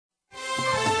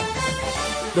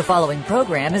The following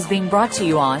program is being brought to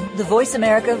you on the Voice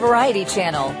America Variety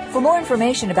Channel. For more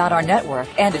information about our network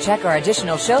and to check our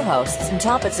additional show hosts and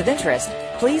topics of interest,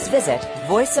 please visit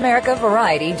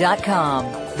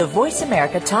voiceamericavariety.com. The Voice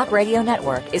America Talk Radio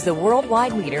Network is the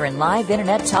worldwide leader in live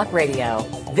Internet talk radio.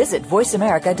 Visit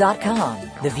voiceamerica.com.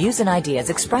 The views and ideas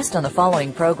expressed on the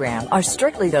following program are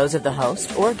strictly those of the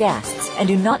host or guests and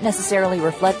do not necessarily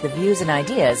reflect the views and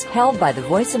ideas held by the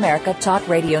Voice America Talk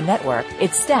Radio Network,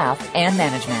 its staff, and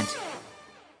management.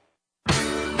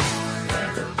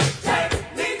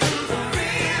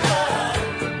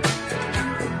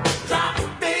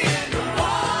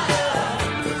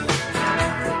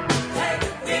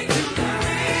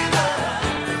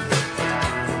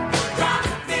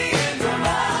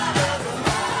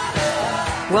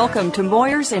 Welcome to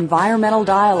Moyer's Environmental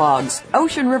Dialogues,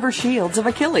 Ocean River Shields of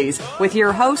Achilles, with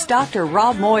your host, Dr.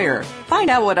 Rob Moyer. Find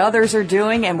out what others are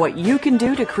doing and what you can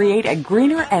do to create a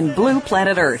greener and blue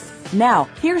planet Earth. Now,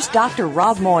 here's Dr.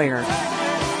 Rob Moyer.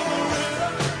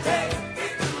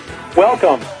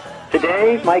 Welcome.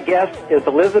 Today, my guest is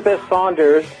Elizabeth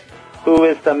Saunders, who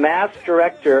is the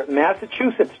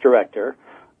Massachusetts director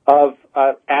of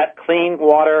at Clean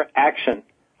Water Action.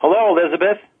 Hello,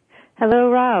 Elizabeth.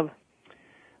 Hello, Rob.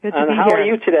 Good to be here. And how are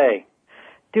you today?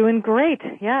 Doing great.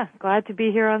 Yeah, glad to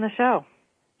be here on the show.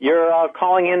 You're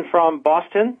calling in from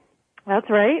Boston? That's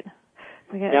right.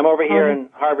 I'm over here in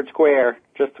Harvard Square,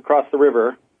 just across the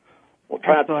river. We'll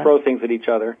try not to throw things at each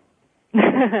other.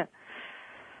 Tell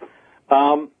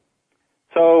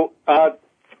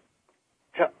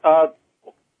us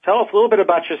a little bit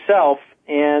about yourself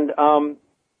and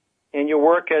your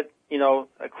work at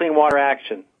Clean Water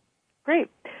Action. Great.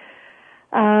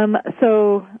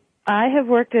 So I have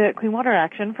worked at Clean Water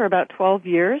Action for about 12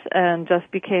 years and just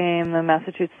became the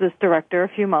Massachusetts director a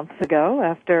few months ago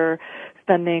after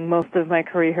spending most of my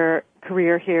career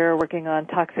here working on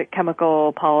toxic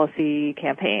chemical policy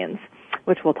campaigns,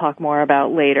 which we'll talk more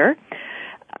about later.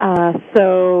 But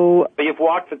you've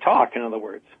walked the talk, in other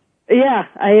words. Yeah,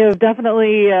 I have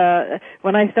definitely.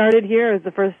 When I started here, as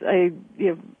the first, I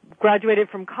graduated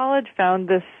from college, found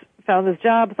this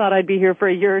job, thought I'd be here for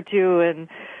a year or two and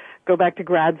go back to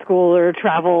grad school or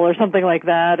travel or something like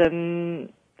that,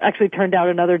 and actually turned out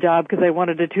another job because I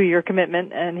wanted a 2-year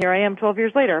commitment, and here I am 12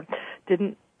 years later.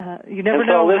 You never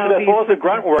know. So, Elizabeth, what was the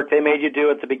grunt work they made you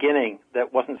do at the beginning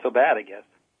that wasn't so bad, I guess?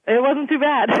 It wasn't too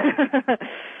bad.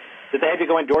 Did they have you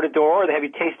going door to door, or they have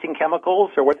you tasting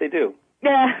chemicals, or what they do?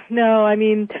 Yeah, no, I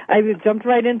mean, I jumped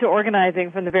right into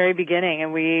organizing from the very beginning,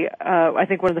 and I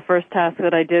think one of the first tasks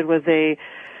that I did was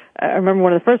I remember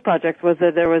one of the first projects was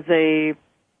that there was a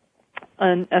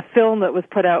film that was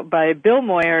put out by Bill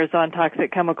Moyers on toxic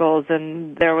chemicals,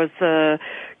 and there was a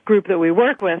group that we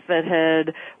work with that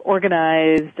had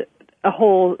organized a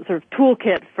whole sort of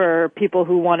toolkit for people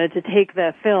who wanted to take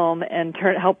that film and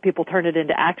help people turn it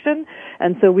into action.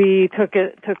 And so we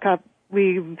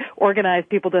we organized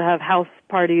people to have house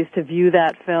parties to view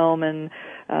that film, and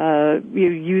you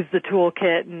use the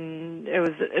toolkit, and it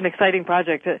was an exciting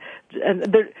project.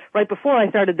 And right before I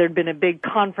started, there'd been a big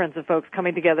conference of folks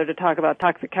coming together to talk about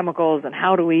toxic chemicals and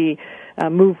how do we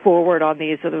move forward on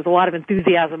these. So there was a lot of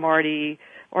enthusiasm already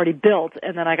built,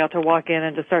 and then I got to walk in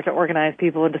and just start to organize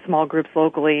people into small groups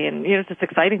locally, and it's just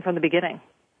exciting from the beginning.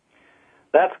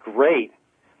 That's great.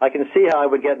 I can see how I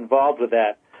would get involved with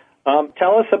that.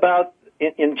 Tell us about,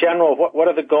 in general, what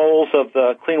are the goals of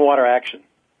the Clean Water Action?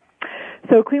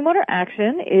 So Clean Water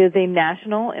Action is a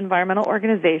national environmental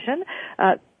organization.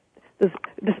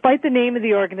 Despite the name of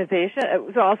the organization,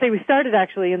 so I'll say we started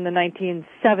actually in the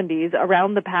 1970s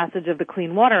around the passage of the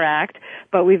Clean Water Act,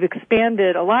 but we've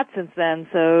expanded a lot since then.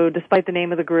 So despite the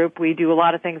name of the group, we do a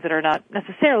lot of things that are not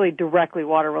necessarily directly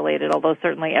water related, although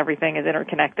certainly everything is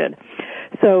interconnected.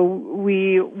 So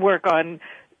we work on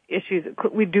issues.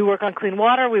 We do work on clean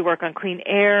water, we work on clean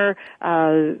air,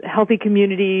 healthy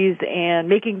communities, and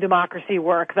making democracy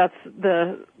work.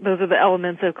 Those are the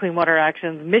elements of Clean Water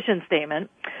Action's mission statement.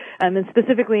 And then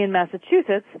specifically in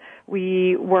Massachusetts,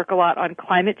 we work a lot on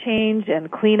climate change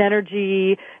and clean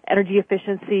energy, energy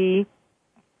efficiency.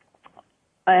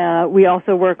 We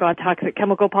also work on toxic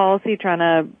chemical policy, trying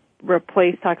to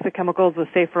replace toxic chemicals with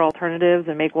safer alternatives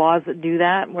and make laws that do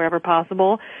that wherever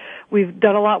possible. We've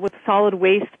done a lot with solid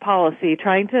waste policy,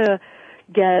 trying to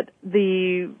get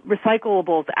the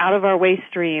recyclables out of our waste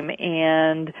stream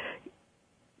and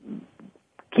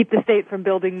keep the state from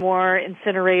building more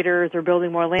incinerators or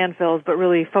building more landfills, but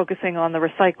really focusing on the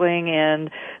recycling and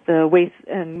the waste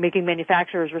and making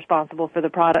manufacturers responsible for the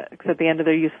products at the end of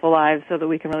their useful lives so that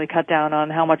we can really cut down on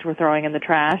how much we're throwing in the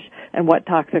trash and what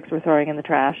toxics we're throwing in the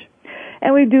trash.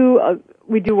 And we do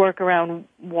we do work around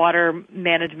water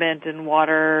management and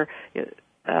water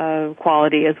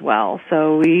quality as well.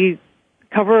 So we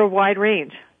cover a wide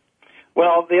range.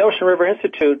 Well, the Ocean River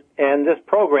Institute and this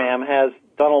program has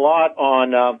done a lot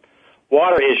on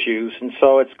water issues, and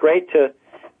so it's great to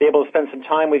be able to spend some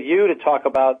time with you to talk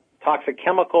about toxic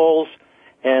chemicals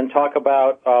and talk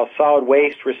about solid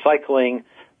waste recycling,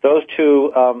 those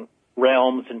two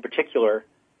realms in particular.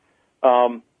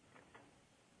 But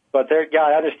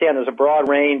I understand there's a broad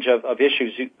range of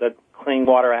issues that Clean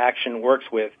Water Action works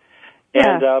with.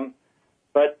 Yeah. And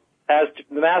but as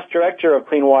the Mass Director of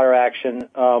Clean Water Action,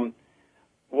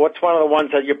 what's one of the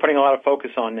ones that you're putting a lot of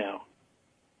focus on now?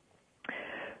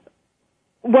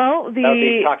 Well, that would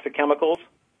be toxic chemicals?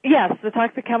 Yes, the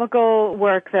toxic chemical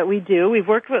work that we do. We've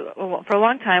worked for a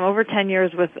long time, over 10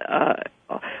 years, with a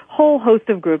whole host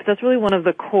of groups. That's really one of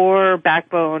the core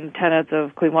backbone tenets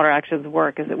of Clean Water Action's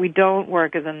work, is that we don't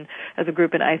work as a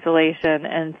group in isolation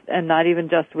and not even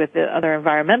just with the other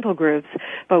environmental groups,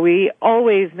 but we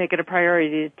always make it a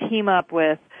priority to team up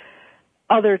with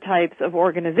other types of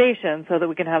organizations so that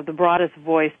we can have the broadest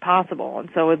voice possible. And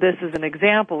so this is an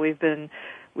example.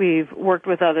 We've worked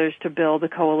with others to build a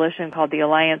coalition called the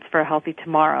Alliance for a Healthy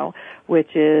Tomorrow,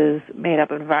 which is made up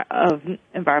of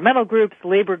environmental groups,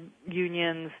 labor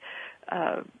unions,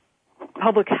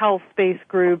 public health-based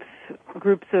groups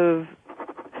of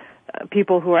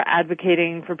people who are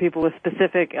advocating for people with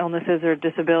specific illnesses or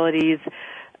disabilities,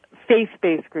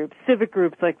 faith-based groups, civic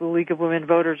groups like the League of Women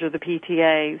Voters or the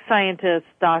PTA, scientists,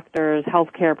 doctors,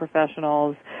 healthcare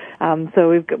professionals. So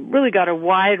we've really got a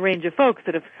wide range of folks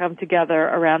that have come together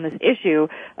around this issue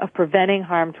of preventing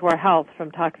harm to our health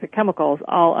from toxic chemicals,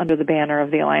 all under the banner of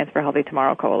the Alliance for a Healthy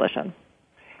Tomorrow Coalition.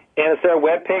 And is there a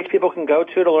webpage people can go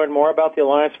to learn more about the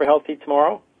Alliance for Healthy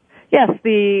Tomorrow? Yes,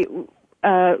 the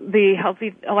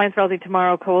Alliance for Healthy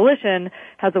Tomorrow Coalition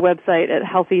has a website at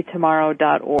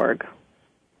healthytomorrow.org.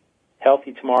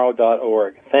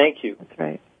 healthytomorrow.org. Thank you. That's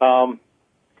right.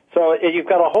 So you've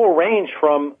got a whole range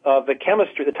from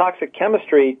the toxic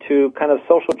chemistry, to kind of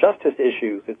social justice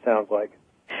issues, it sounds like.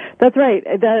 That's right.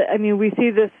 We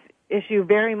see this issue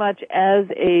very much as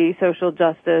a social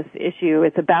justice issue.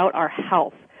 It's about our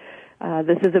health.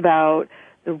 This is about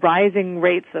the rising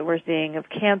rates that we're seeing of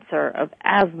cancer, of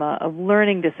asthma, of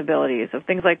learning disabilities, of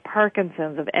things like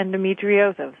Parkinson's, of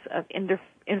endometriosis, of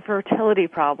infertility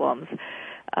problems,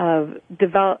 of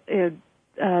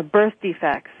birth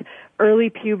defects, early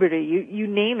puberty, you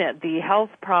name it, the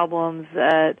health problems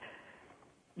that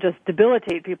just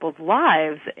debilitate people's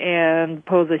lives and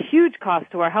pose a huge cost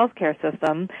to our healthcare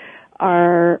system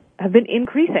have been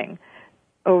increasing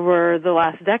over the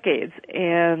last decades,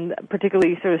 and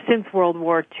particularly sort of since World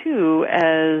War II,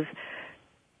 as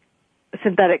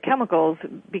synthetic chemicals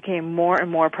became more and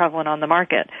more prevalent on the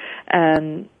market.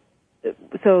 And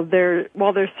so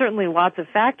while there's certainly lots of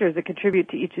factors that contribute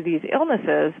to each of these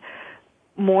illnesses,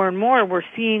 more and more we're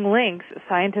seeing links.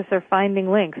 Scientists are finding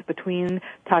links between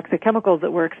toxic chemicals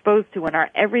that we're exposed to in our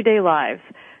everyday lives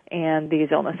and these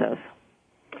illnesses.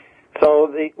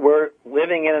 So we're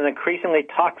living in an increasingly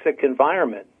toxic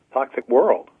environment, toxic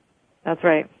world. That's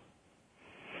right.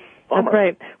 Bummer. That's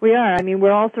right. We are.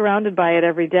 We're all surrounded by it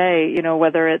every day,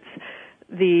 whether it's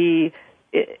the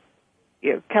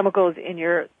chemicals in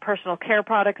your personal care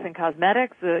products and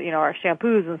cosmetics, our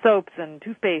shampoos and soaps and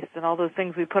toothpaste and all those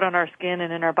things we put on our skin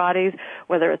and in our bodies,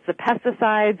 whether it's the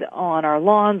pesticides on our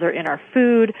lawns or in our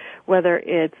food, whether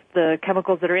it's the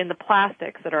chemicals that are in the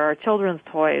plastics that are our children's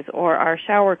toys or our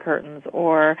shower curtains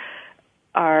or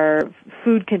our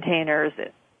food containers,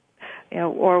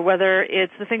 or whether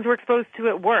it's the things we're exposed to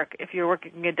at work. If you're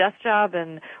working a desk job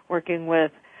and working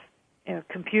with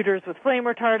computers with flame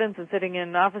retardants and sitting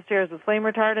in office chairs with flame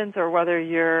retardants, or whether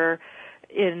you're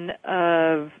in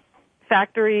a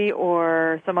factory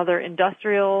or some other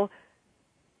industrial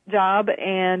job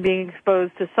and being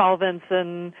exposed to solvents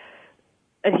and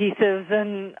adhesives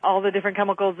and all the different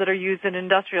chemicals that are used in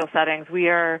industrial settings. We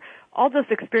are all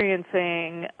just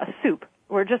experiencing a soup.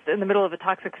 We're just in the middle of a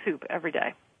toxic soup every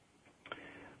day.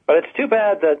 But it's too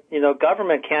bad that,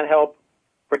 government can't help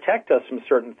protect us from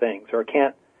certain things, or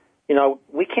can't.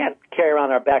 We can't carry around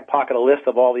in our back pocket a list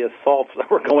of all the assaults that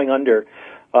we're going under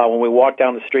when we walk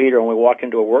down the street or when we walk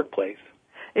into a workplace.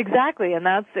 Exactly, and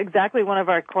that's exactly one of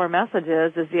our core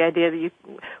messages, is the idea that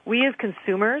we as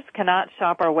consumers cannot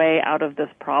shop our way out of this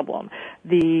problem.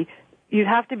 You'd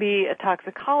have to be a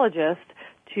toxicologist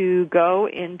to go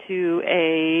into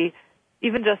a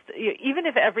even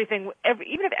if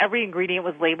every ingredient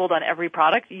was labeled on every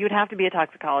product, you'd have to be a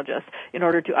toxicologist in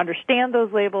order to understand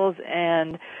those labels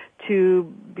and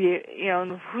to be,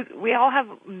 we all have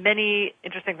many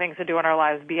interesting things to do in our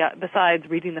lives besides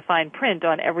reading the fine print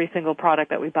on every single product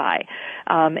that we buy.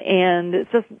 And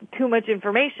it's just too much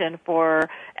information for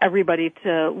everybody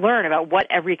to learn about what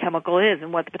every chemical is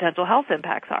and what the potential health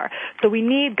impacts are. So we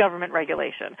need government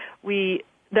regulation.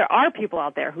 There are people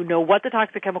out there who know what the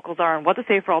toxic chemicals are and what the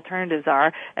safer alternatives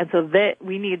are, and so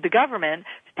we need the government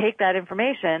to take that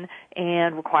information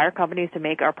and require companies to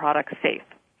make our products safe.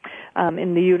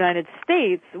 In the United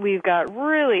States, we've got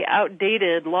really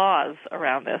outdated laws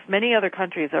around this. Many other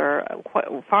countries are quite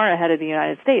far ahead of the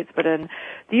United States, but in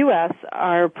the U.S.,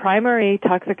 our primary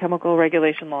toxic chemical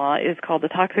regulation law is called the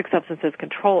Toxic Substances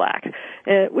Control Act,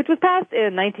 which was passed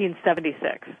in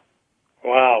 1976.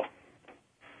 Wow.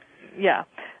 Yeah.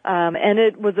 And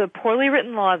it was a poorly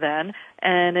written law then,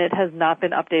 and it has not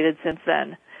been updated since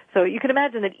then. So you can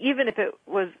imagine that even if it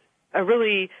was a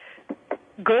really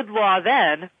good law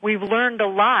then, we've learned a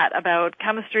lot about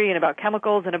chemistry and about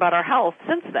chemicals and about our health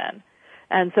since then.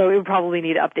 And so it would probably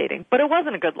need updating. But it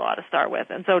wasn't a good law to start with,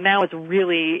 and so now it's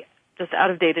really just out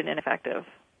of date and ineffective.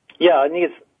 Yeah, it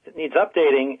needs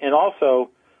updating, and also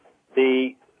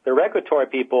the regulatory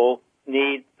people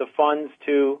need the funds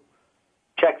to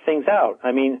check things out.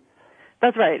 I mean,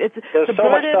 that's right. There's so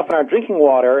much stuff in our drinking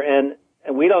water, and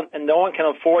no one can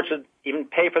afford to even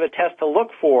pay for the test to look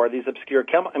for these obscure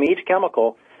chemicals. I mean, each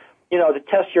chemical, to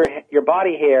test your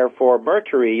body hair for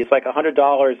mercury is like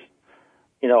 $100,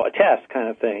 a test kind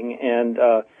of thing. And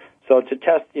so to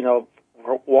test,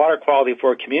 water quality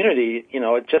for a community,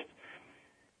 it just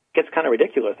gets kind of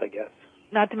ridiculous, I guess.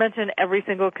 Not to mention every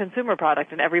single consumer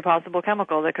product and every possible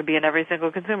chemical that could be in every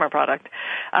single consumer product.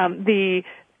 And there's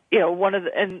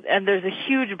a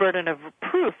huge burden of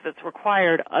proof that's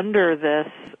required under this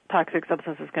Toxic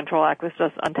Substances Control Act that's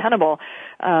just untenable.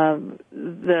 I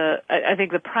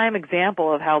think the prime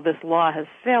example of how this law has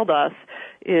failed us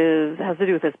has to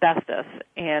do with asbestos,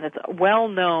 and it's well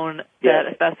known that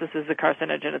asbestos is a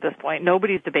carcinogen at this point.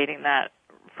 Nobody's debating that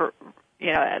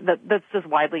that's just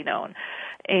widely known.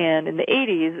 And in the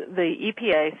 80s, the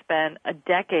EPA spent a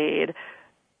decade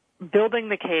building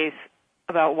the case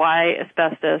about why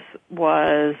asbestos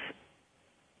was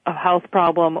a health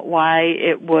problem, why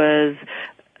it was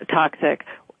toxic,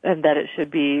 and that it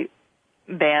should be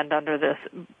banned under this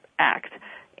act.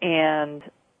 And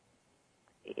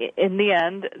in the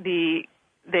end, the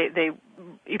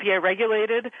EPA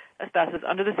regulated asbestos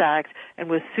under this act and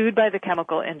was sued by the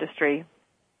chemical industry,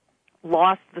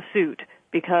 lost the suit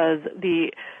because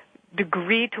the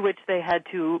degree to which they had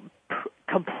to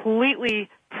completely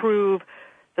prove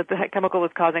that the chemical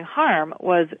was causing harm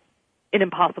was an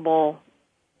impossible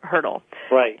hurdle.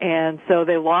 Right. And so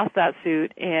they lost that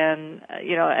suit, and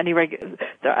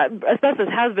asbestos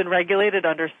has been regulated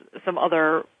under some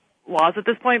other laws at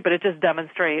this point, but it just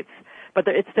demonstrates, but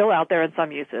it's still out there in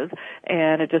some uses,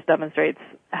 and it just demonstrates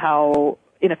how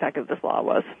ineffective this law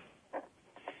was.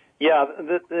 Yeah,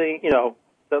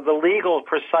 the legal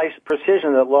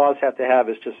precision that laws have to have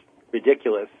is just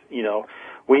ridiculous.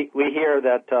 We hear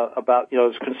that about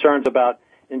there's concerns about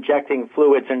injecting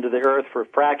fluids into the earth for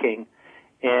fracking,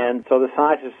 and so the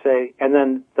scientists say, and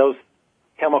then those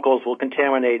chemicals will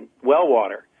contaminate well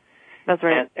water. That's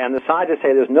right. And the scientists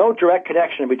say there's no direct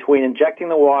connection between injecting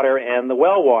the water and the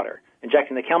well water,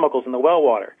 injecting the chemicals in the well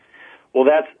water. Well,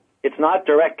 it's not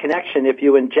direct connection if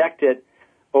you inject it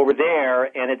over there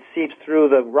and it seeps through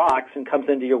the rocks and comes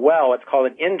into your well. It's called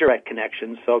an indirect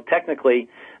connection. So technically,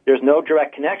 there's no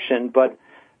direct connection, but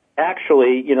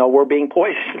actually, we're being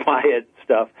poisoned by it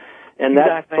stuff. And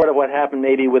that's sort of what happened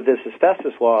maybe with this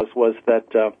asbestos laws was that,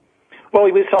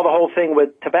 we saw the whole thing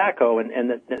with tobacco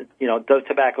and does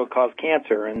tobacco cause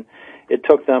cancer? And it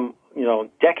took them,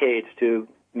 decades to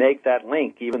make that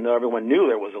link, even though everyone knew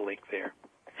there was a link there.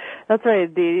 That's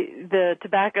right. The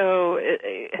tobacco,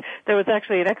 there was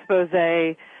actually an expose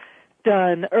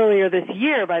done earlier this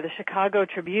year by the Chicago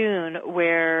Tribune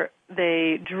where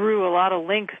they drew a lot of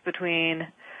links between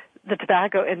the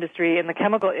tobacco industry and the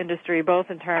chemical industry, both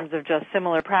in terms of just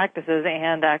similar practices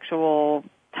and actual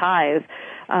ties.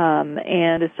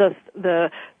 And it's just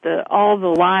all the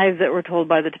lies that were told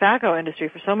by the tobacco industry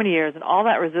for so many years and all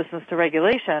that resistance to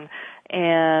regulation,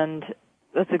 and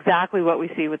that's exactly what we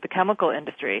see with the chemical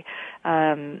industry.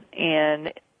 And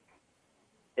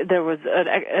there was,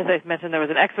 as I mentioned, there was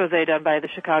an expose done by the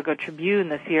Chicago Tribune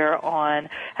this year on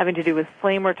having to do with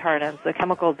flame retardants, the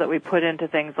chemicals that we put into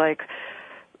things like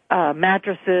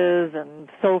mattresses and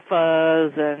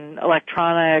sofas and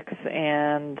electronics,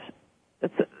 and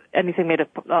anything made of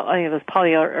any of this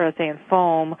polyurethane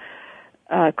foam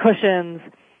cushions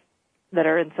that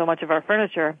are in so much of our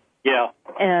furniture. Yeah.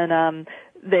 And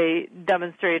they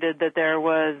demonstrated that there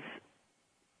was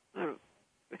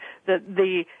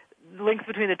the links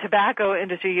between the tobacco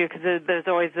industry, because there's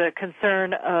always a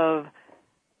concern of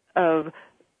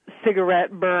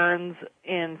cigarette burns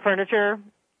in furniture,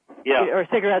 or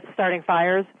cigarettes starting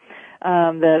fires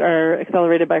that are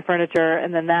accelerated by furniture,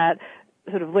 and then that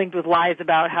sort of linked with lies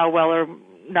about how well or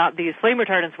not these flame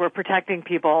retardants were protecting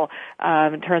people.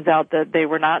 It turns out that they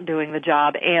were not doing the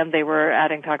job, and they were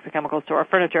adding toxic chemicals to our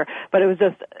furniture. But it was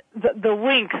just the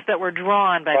links that were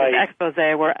drawn by this expose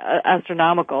were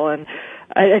astronomical, and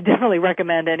I definitely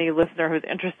recommend any listener who's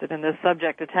interested in this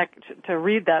subject to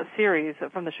read that series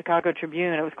from the Chicago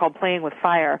Tribune. It was called Playing with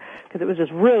Fire, because it was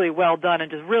just really well done and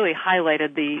just really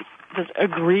highlighted the just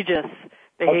egregious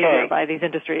behavior by these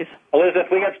industries.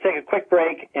 Elizabeth, we have to take a quick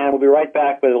break, and we'll be right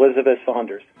back with Elizabeth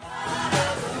Saunders.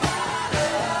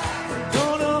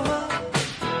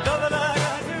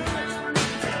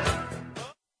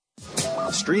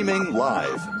 Streaming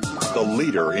live, the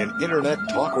leader in Internet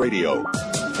talk radio,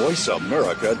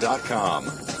 VoiceAmerica.com.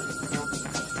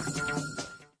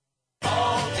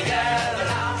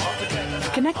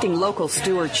 Connecting local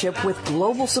stewardship with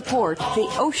global support, the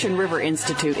Ocean River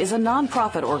Institute is a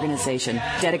nonprofit organization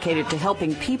dedicated to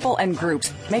helping people and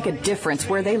groups make a difference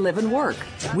where they live and work.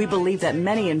 We believe that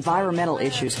many environmental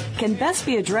issues can best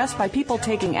be addressed by people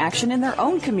taking action in their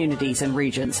own communities and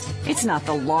regions. It's not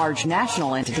the large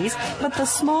national entities, but the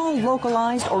small,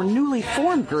 localized, or newly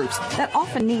formed groups that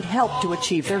often need help to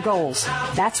achieve their goals.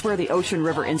 That's where the Ocean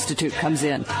River Institute comes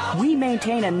in. We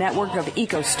maintain a network of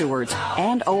eco-stewards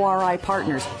and ORI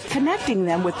partners, connecting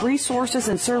them with resources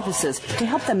and services to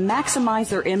help them maximize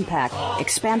their impact,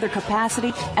 expand their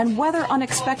capacity, and weather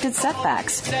unexpected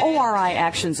setbacks. ORI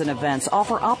actions and events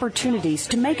offer opportunities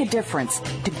to make a difference,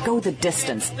 to go the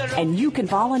distance, and you can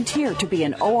volunteer to be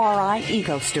an ORI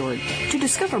eco-steward. To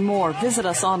discover more, visit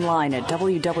us online at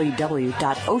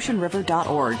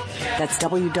www.oceanriver.org. That's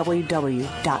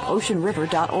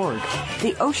www.oceanriver.org.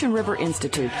 The Ocean River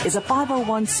Institute is a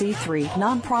 501c3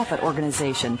 nonprofit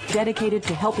organization dedicated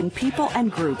to helping people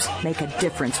and groups make a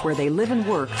difference where they live and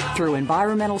work through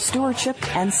environmental stewardship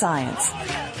and science.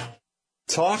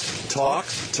 Talk, talk,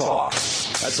 talk.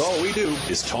 That's all we do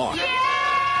is talk.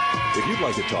 If you'd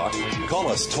like to talk, call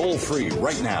us toll-free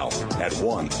right now at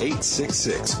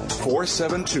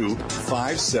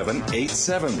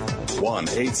 1-866-472-5787.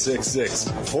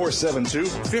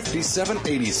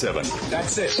 1-866-472-5787.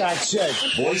 That's it.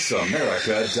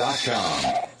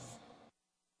 VoiceAmerica.com.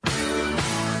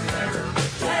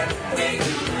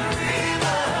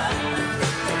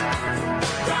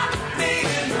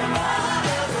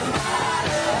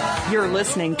 You're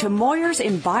listening to Moyer's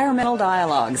Environmental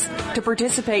Dialogues. To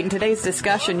participate in today's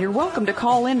discussion, you're welcome to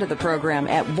call into the program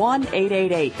at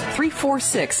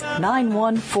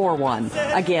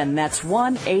 1-888-346-9141. Again, that's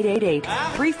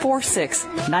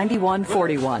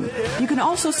 1-888-346-9141. You can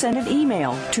also send an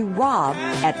email to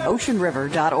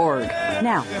rob@oceanriver.org.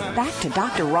 Now, back to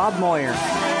Dr. Rob Moyer.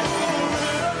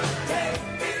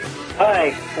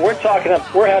 Hi,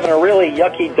 we're having a really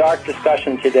yucky, dark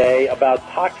discussion today about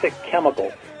toxic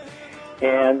chemicals.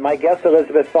 And my guest,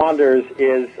 Elizabeth Saunders,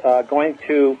 is going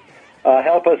to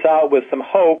help us out with some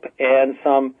hope and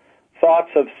some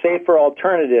thoughts of safer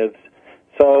alternatives.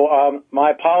 So my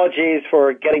apologies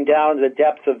for getting down to the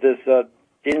depths of this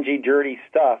dingy, dirty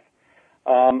stuff.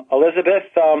 Elizabeth,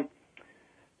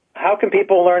 how can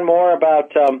people learn more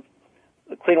about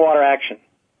Clean Water Action?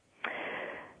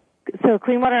 So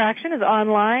Clean Water Action is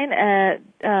online at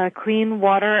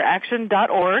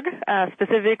cleanwateraction.org.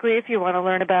 Specifically, if you want to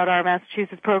learn about our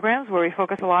Massachusetts programs, where we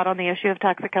focus a lot on the issue of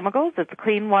toxic chemicals, it's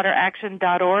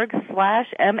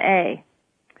cleanwateraction.org/MA.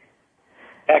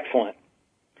 Excellent.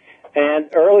 And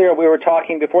earlier we were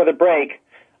talking before the break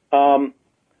about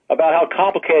how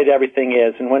complicated everything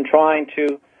is, and when trying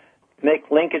to make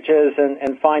linkages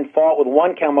and find fault with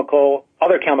one chemical,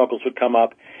 other chemicals would come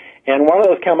up. And one of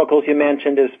those chemicals you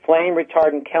mentioned is flame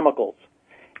retardant chemicals.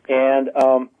 And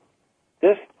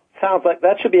this sounds like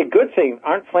that should be a good thing.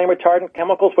 Aren't flame retardant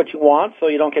chemicals what you want so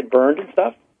you don't get burned and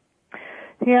stuff?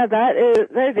 Yeah, that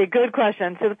is a good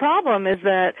question. So the problem is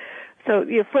that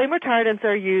flame retardants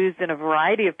are used in a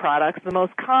variety of products. The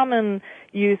most common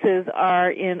uses are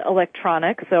in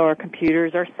electronics, so our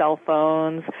computers, our cell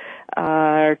phones,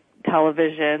 our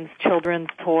televisions, children's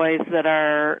toys that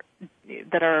are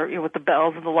with the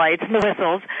bells and the lights and the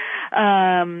whistles,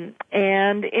 and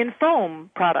in foam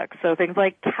products, so things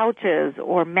like couches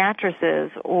or mattresses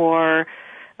or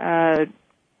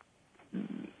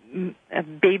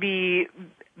baby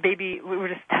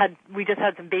we just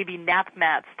had some baby nap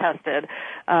mats tested.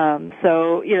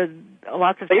 So,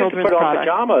 lots of they children's used to put on products.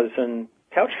 pajamas and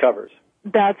couch covers.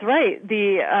 That's right.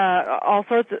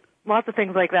 Lots of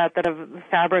things like that have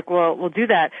fabric will do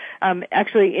that.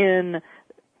 Actually in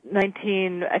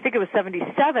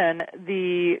 77,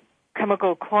 the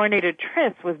chemical chlorinated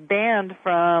tris was banned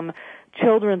from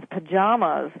children's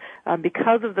pajamas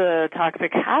because of the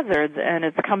toxic hazards, and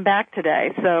it's come back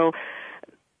today. So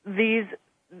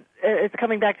it's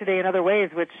coming back today in other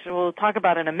ways, which we'll talk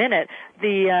about in a minute.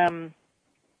 The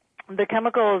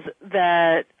chemicals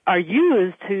that are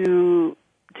used to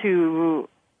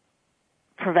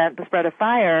prevent the spread of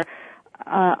fire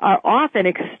are often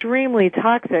extremely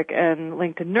toxic and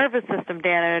linked to nervous system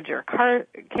damage or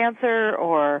cancer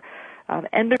or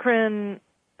endocrine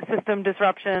system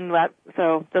disruption.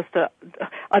 So just to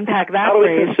unpack that. How do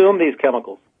we consume these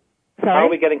chemicals? Sorry? How are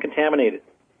we getting contaminated?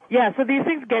 Yeah, so these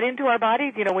things get into our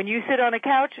bodies. When you sit on a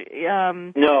couch.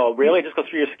 No, really? Just go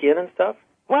through your skin and stuff?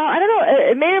 Well, I don't know.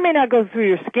 It may or may not go through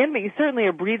your skin, but you certainly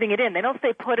are breathing it in. They don't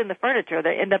stay put in the furniture.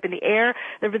 They end up in the air.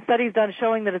 There have been studies done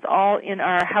showing that it's all in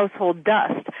our household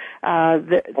dust. My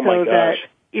gosh.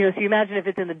 So you imagine if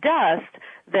it's in the dust,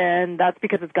 then that's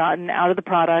because it's gotten out of the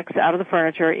products, out of the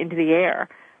furniture, into the air.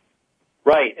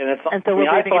 Right, and so I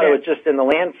thought it was just in the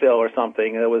landfill or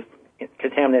something, and it was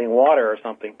contaminating water or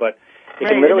something, but it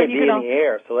can literally be in the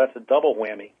air, so that's a double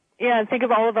whammy. Yeah, and think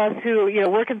of all of us who,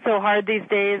 working so hard these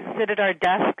days, sit at our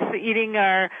desks eating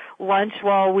our lunch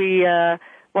while we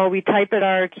type at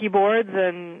our keyboards,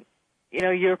 and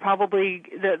you're probably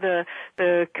the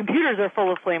computers are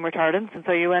full of flame retardants, and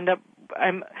so you end up.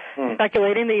 I'm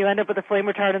speculating that you end up with the flame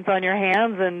retardants on your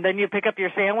hands, and then you pick up your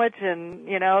sandwich, and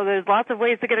there's lots of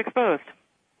ways to get exposed.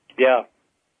 Yeah,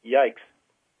 yikes.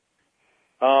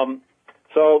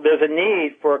 So there's a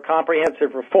need for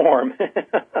comprehensive reform.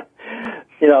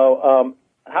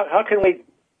 How can we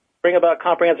bring about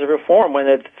comprehensive reform when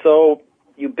it's so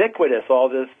ubiquitous, all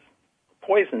this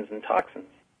poisons and toxins?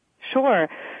 Sure.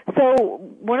 So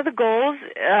one of the goals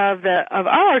of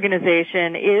our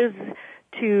organization is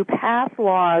to pass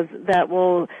laws that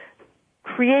will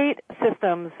create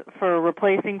systems for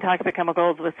replacing toxic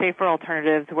chemicals with safer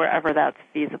alternatives wherever that's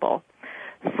feasible.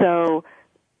 So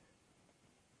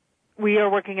we are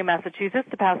working in Massachusetts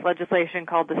to pass legislation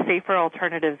called the Safer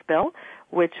Alternatives Bill,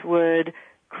 which would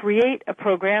create a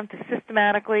program to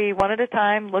systematically, one at a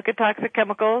time, look at toxic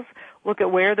chemicals, look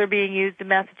at where they're being used in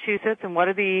Massachusetts and where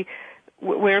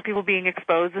are people being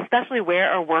exposed, especially where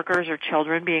are workers or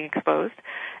children being exposed,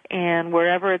 and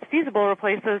wherever it's feasible,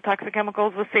 replace those toxic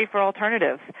chemicals with safer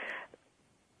alternatives.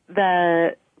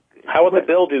 How would the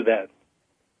bill do that?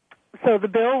 So the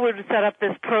bill would set up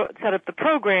the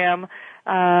program,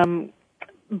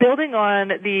 building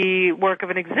on the work of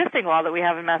an existing law that we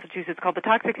have in Massachusetts called the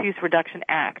Toxic Use Reduction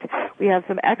Act. We have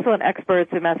some excellent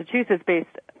experts in Massachusetts based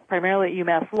primarily at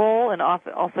UMass Lowell and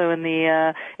also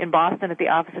in Boston at the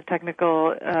Office of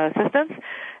Technical Assistance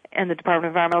and the Department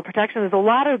of Environmental Protection. There's a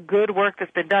lot of good work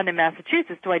that's been done in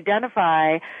Massachusetts to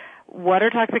identify what are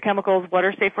toxic chemicals, what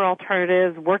are safer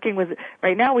alternatives,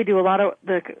 right now we do a lot of,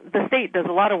 the state does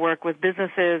a lot of work with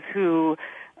businesses who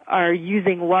are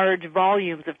using large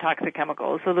volumes of toxic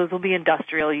chemicals. So those will be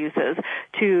industrial uses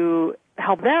to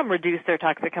help them reduce their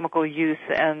toxic chemical use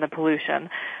and the pollution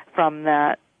from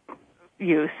that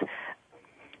use.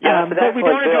 Yeah, that's an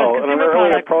excellent bill. In an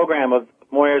earlier program of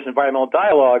Moyer's Environmental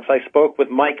Dialogues, I spoke with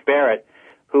Mike Barrett,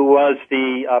 who was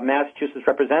the Massachusetts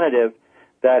representative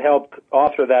that helped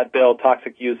author that bill,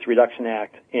 Toxic Use Reduction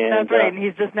Act. And, that's right, and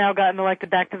he's just now gotten elected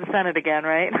back to the Senate again,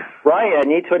 right? Right, I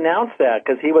need to announce that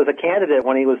because he was a candidate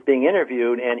when he was being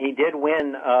interviewed, and he did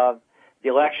win the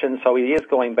election, so he is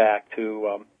going back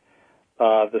to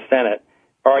the Senate.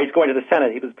 Or he's going to the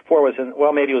Senate. He was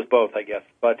maybe it was both, I guess.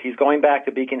 But he's going back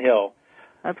to Beacon Hill.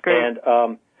 That's great. And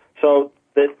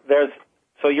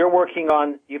so you're working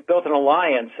on, you've built an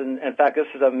alliance, and in fact this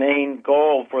is a main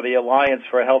goal for the Alliance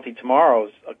for a Healthy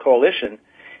Tomorrow's coalition,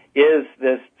 is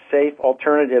this Safe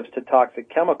Alternatives to Toxic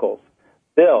Chemicals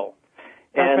bill.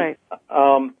 That's right.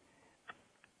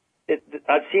 It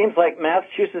seems like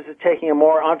Massachusetts is taking a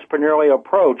more entrepreneurial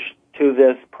approach to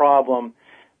this problem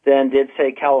than did,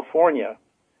 say, California.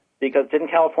 Because didn't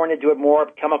California do it more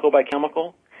chemical by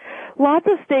chemical? Lots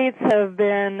of states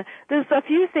there's a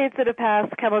few states that have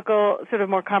passed sort of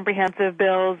more comprehensive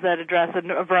bills that address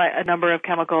a number of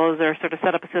chemicals or sort of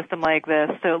set up a system like this.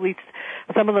 So at least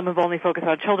some of them have only focused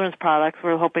on children's products.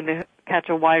 We're hoping to catch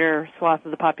a wider swath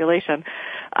of the population.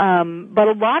 But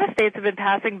a lot of states have been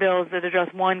passing bills that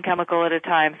address one chemical at a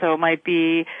time. So it might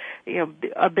be,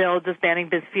 a bill just banning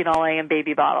bisphenol A in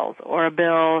baby bottles, or a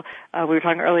bill, we were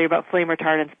talking earlier about flame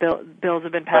retardants. Bills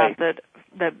have been passed that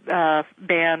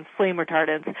ban flame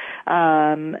retardants.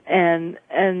 And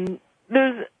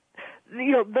there's,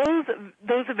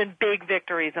 those have been big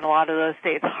victories in a lot of those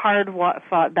states, hard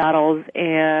fought battles,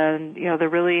 and, they're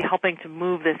really helping to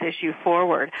move this issue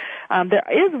forward. There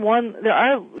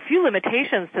are a few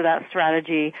limitations to that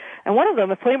strategy, and one of them,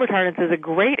 the flame retardants, is a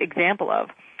great example of.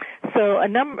 So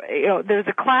there's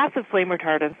a class of flame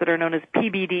retardants that are known as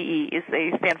PBDEs.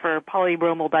 They stand for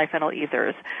polybromo diphenyl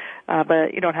ethers,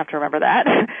 but you don't have to remember that.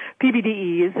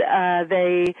 PBDEs,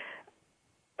 they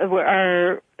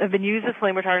have been used as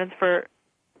flame retardants for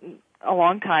a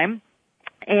long time,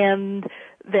 and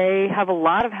they have a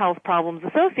lot of health problems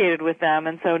associated with them,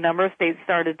 and so a number of states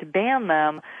started to ban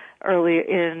them early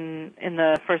in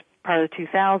the first part of the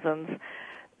 2000s.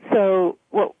 So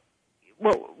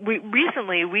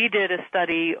we did a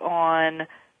study on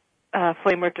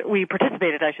we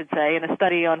participated, I should say, in a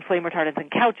study on flame retardants in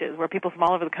couches, where people from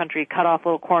all over the country cut off a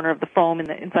little corner of the foam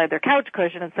inside their couch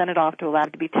cushion and sent it off to a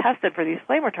lab to be tested for these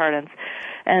flame retardants.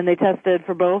 And they tested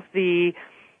for both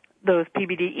those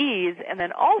PBDEs and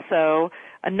then also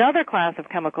another class of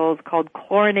chemicals called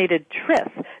chlorinated tris.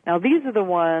 Now, these are the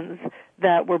ones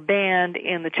that were banned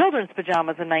in the children's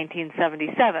pajamas in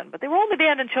 1977, but they were only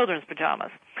banned in children's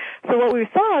pajamas. So what we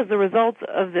saw as the results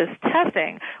of this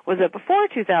testing was that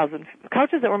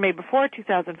couches that were made before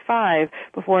 2005,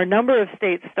 before a number of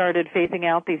states started phasing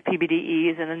out these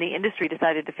PBDEs, and then the industry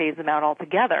decided to phase them out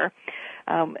altogether,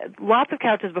 lots of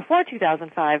couches before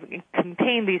 2005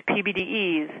 contained these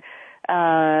PBDEs,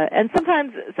 and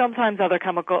sometimes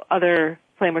other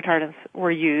flame retardants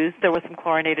were used. There was some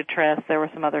chlorinated tris, there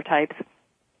were some other types.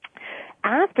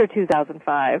 After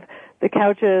 2005, the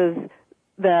couches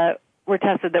that were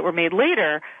tested that were made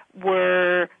later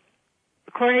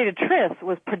chlorinated tris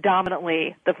was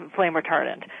predominantly the flame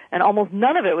retardant, and almost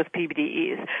none of it was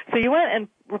PBDEs. So you went and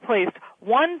replaced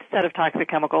one set of toxic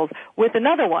chemicals with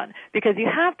another one, because you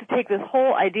have to take this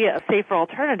whole idea of safer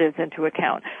alternatives into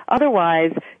account.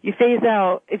 Otherwise, you phase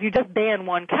out, if you just ban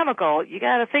one chemical, you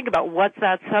got to think about what's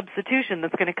that substitution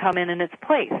that's going to come in its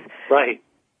place. Right.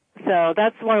 So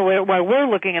that's why we're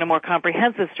looking at a more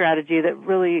comprehensive strategy that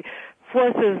really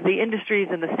forces the industries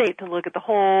in the state to look at the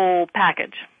whole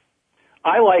package.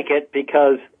 I like it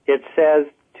because it says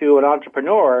to an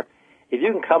entrepreneur, if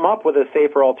you can come up with a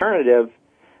safer alternative,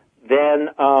 then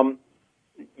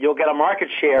you'll get a market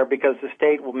share because the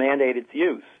state will mandate its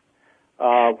use.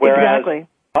 Whereas exactly.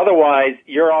 Otherwise,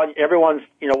 everyone's,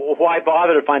 why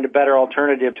bother to find a better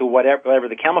alternative to whatever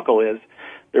the chemical is?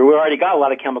 We already got a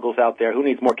lot of chemicals out there. Who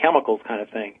needs more chemicals, kind of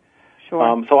thing?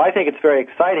 Sure. So I think it's very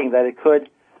exciting that it could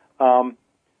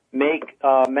make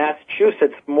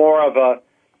Massachusetts more of a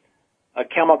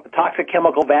toxic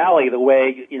chemical valley, the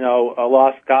way,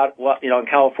 in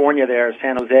California there,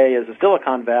 San Jose is a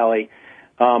Silicon Valley.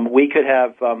 We could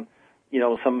have,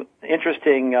 some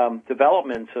interesting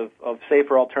developments of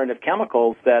safer alternative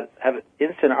chemicals that have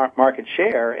instant market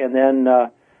share, and then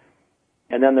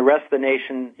the rest of the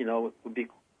nation, would be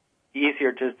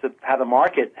easier to have the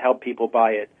market help people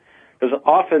buy it. Because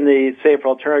often the safer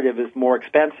alternative is more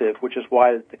expensive, which is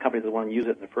why the companies don't want to use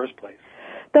it in the first place.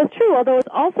 That's true, although it's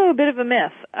also a bit of a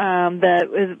myth that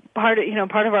is part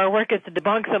of our work is to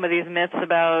debunk some of these myths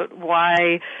about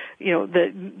why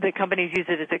the companies use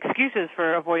it as excuses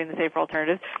for avoiding the safer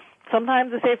alternatives.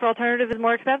 Sometimes the safer alternative is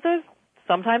more expensive.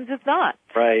 Sometimes it's not.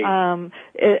 Right.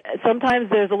 Sometimes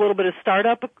there's a little bit of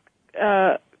startup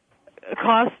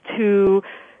cost to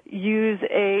use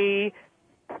a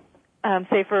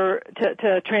safer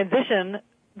to transition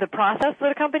the process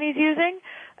that a company's using.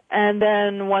 And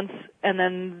then once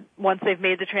they've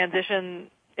made the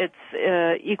transition, it's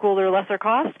equal or lesser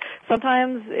cost.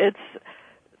 Sometimes it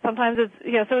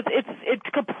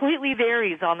completely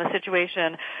varies on the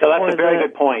situation. So that's a very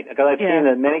good point, because I've seen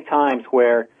it many times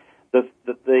where the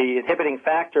inhibiting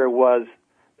factor was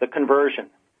the conversion.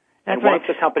 And once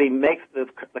the company makes the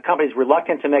company's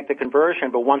reluctant to make the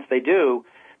conversion, but once they do,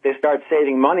 they start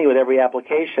saving money with every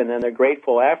application, and they're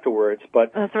grateful afterwards.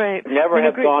 But that's right. Never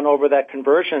have gone over that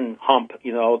conversion hump,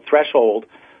 threshold,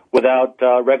 without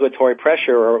regulatory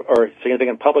pressure or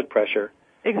significant public pressure.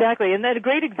 Exactly, and then a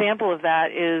great example of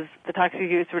that is the Toxic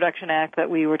Use Reduction Act that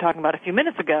we were talking about a few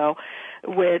minutes ago,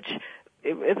 which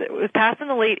it was passed in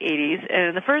the late 80s, and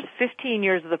in the first 15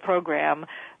 years of the program,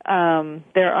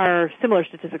 there are similar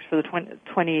statistics for the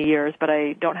 20 years, but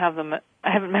I don't have them.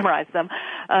 I haven't memorized them.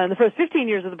 In the first 15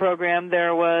 years of the program,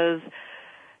 there was,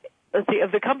 of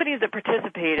the companies that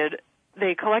participated,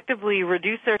 they collectively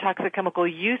reduced their toxic chemical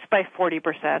use by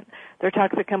 40%, their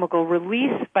toxic chemical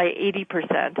release by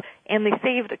 80%, and they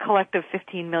saved a collective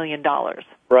 $15 million.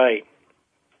 Right.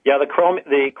 Yeah, the chrome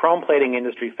plating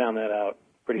industry found that out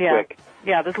pretty quick.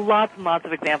 Yeah, there's lots and lots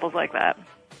of examples like that.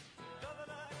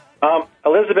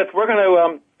 Elizabeth, we're going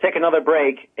to take another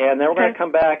break, and then we're going to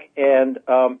come back and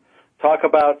talk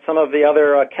about some of the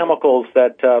other chemicals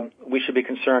that we should be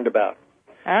concerned about.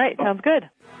 All right, sounds good.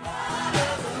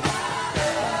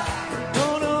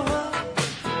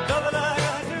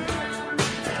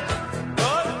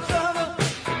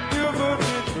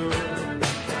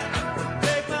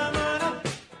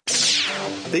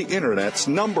 The Internet's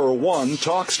 #1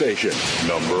 talk station.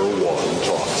 #1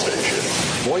 talk station.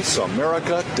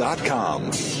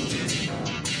 VoiceAmerica.com.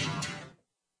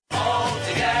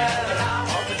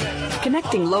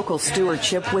 Connecting local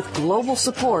stewardship with global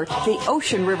support, the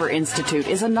Ocean River Institute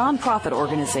is a nonprofit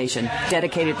organization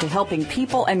dedicated to helping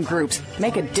people and groups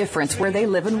make a difference where they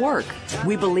live and work.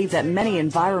 We believe that many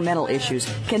environmental issues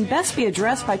can best be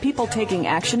addressed by people taking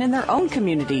action in their own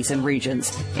communities and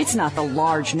regions. It's not the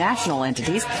large national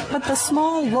entities, but the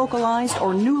small, localized,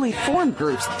 or newly formed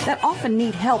groups that often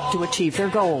need help to achieve their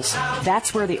goals.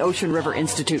 That's where the Ocean River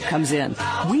Institute comes in.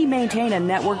 We maintain a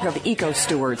network of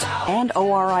eco-stewards and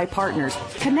ORI partners,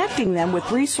 connecting them with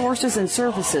resources and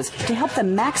services to help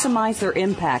them maximize their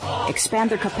impact, expand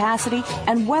their capacity,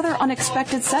 and weather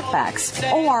unexpected setbacks.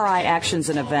 ORI actions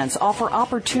and events offer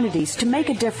opportunities to make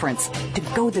a difference, to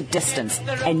go the distance,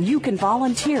 and you can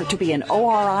volunteer to be an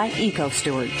ORI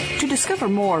eco-steward. To discover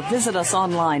more, visit us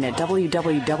online at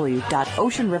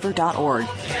www.oceanriver.org.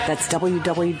 That's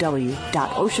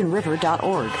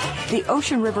www.oceanriver.org. The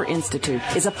Ocean River Institute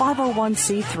is a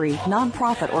 501c3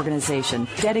 nonprofit organization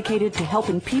dedicated to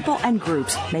helping people and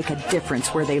groups make a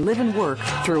difference where they live and work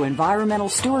through environmental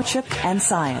stewardship and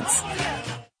science.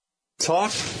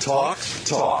 Talk, talk,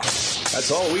 talk.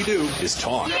 That's all we do is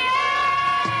talk.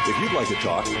 If you'd like to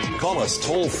talk, call us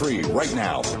toll-free right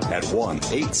now at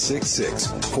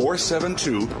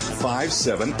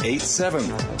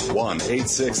 1-866-472-5787.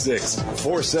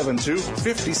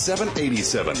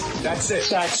 1-866-472-5787. That's it.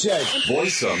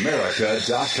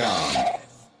 VoiceAmerica.com.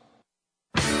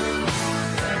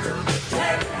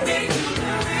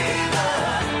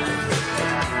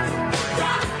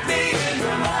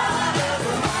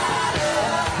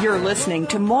 You're listening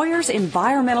to Moyer's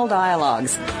Environmental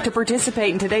Dialogues. To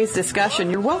participate in today's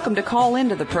discussion, you're welcome to call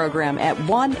into the program at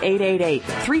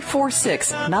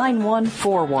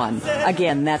 1-888-346-9141.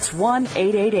 Again, that's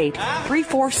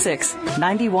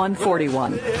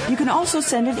 1-888-346-9141. You can also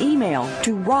send an email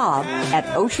to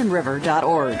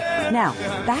rob@oceanriver.org. Now,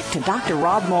 back to Dr.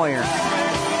 Rob Moyer.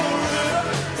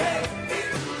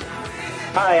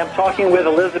 Hi, I'm talking with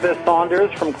Elizabeth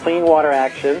Saunders from Clean Water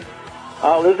Action.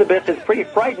 Elizabeth, is pretty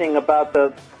frightening about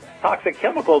the toxic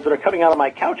chemicals that are coming out of my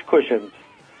couch cushions.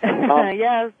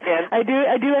 Yes, I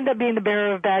do end up being the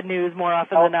bearer of bad news more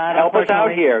often than not. Help us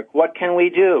out here. What can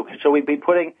we do? Should we be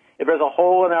putting, if there's a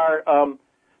hole in our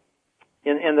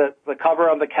in the cover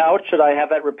of the couch, should I have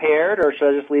that repaired, or should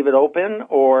I just leave it open,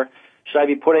 or should I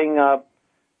be putting a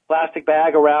plastic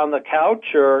bag around the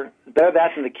couch, or better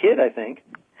that than the kid, I think.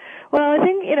 Well, I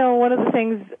think one of the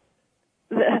things.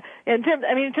 In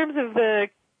terms of the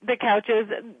couches,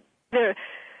 there's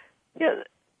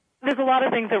a lot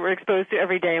of things that we're exposed to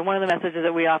every day, and one of the messages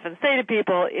that we often say to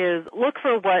people is look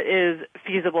for what is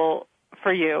feasible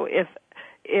for you.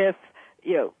 If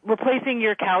replacing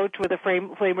your couch with a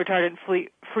flame retardant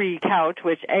free couch,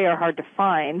 which are hard to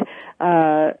find,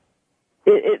 that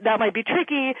might be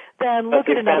tricky. Then look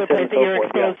at another place that you're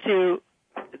exposed to.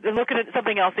 Look at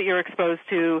something else that you're exposed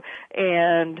to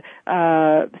and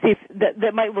see if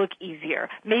that might look easier.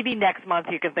 Maybe next month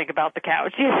you can think about the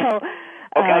couch. Okay,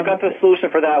 I got the solution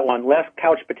for that one. Less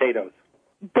couch potatoes.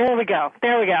 There we go.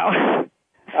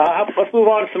 Let's move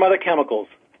on to some other chemicals.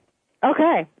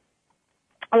 Okay.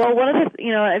 Well, one of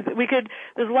the,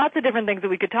 there's lots of different things that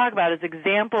we could talk about as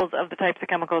examples of the types of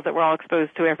chemicals that we're all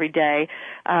exposed to every day.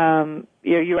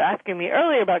 You were asking me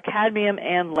earlier about cadmium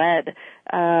and lead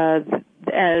as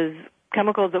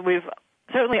chemicals that we've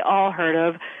certainly all heard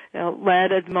of.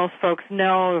 Lead, as most folks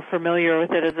know, are familiar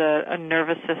with it as a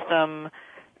nervous system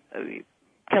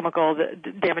chemical,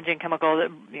 damaging chemical that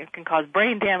can cause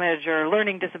brain damage or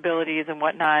learning disabilities and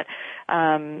whatnot,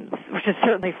 which is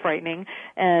certainly frightening.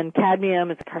 And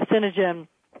cadmium is a carcinogen.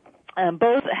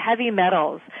 Both heavy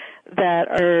metals that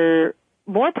are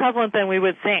more prevalent than we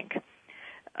would think.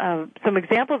 Some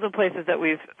examples of places that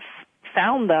we've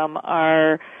found them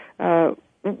are,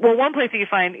 one place that you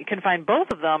can find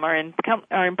both of them are in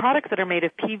products that are made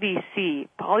of PVC,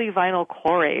 polyvinyl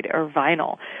chloride, or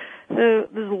vinyl. So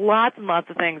there's lots and lots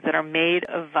of things that are made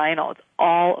of vinyl. It's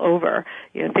all over.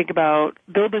 Think about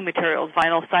building materials,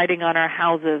 vinyl siding on our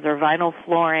houses, or vinyl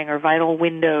flooring, or vinyl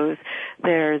windows.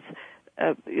 There's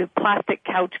plastic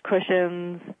couch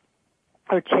cushions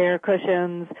or chair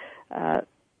cushions.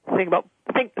 Think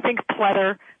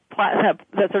pleather.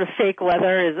 That sort of fake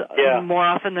leather is more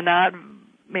often than not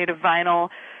made of vinyl.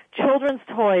 Children's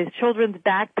toys, children's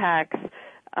backpacks,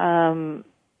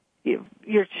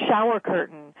 your shower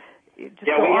curtain. We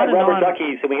had rubber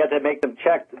duckies, and we had to make them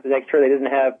check to make sure they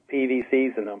didn't have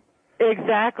PVCs in them.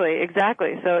 Exactly.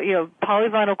 So,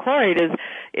 polyvinyl chloride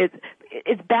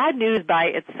it's bad news by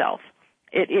itself.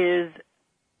 It is,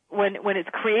 when it's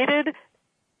created,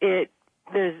 there's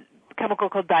a chemical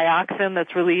called dioxin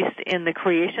that's released in the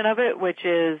creation of it, which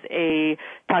is a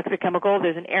toxic chemical.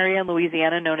 There's an area in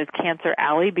Louisiana known as Cancer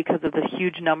Alley because of the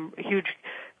huge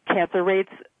cancer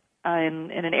rates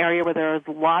in an area where there's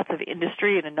lots of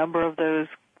industry, and a number of those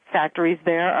factories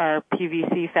there are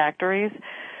PVC factories.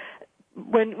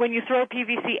 When you throw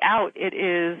PVC out,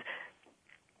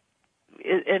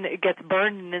 and it gets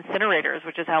burned in incinerators,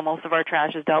 which is how most of our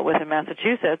trash is dealt with in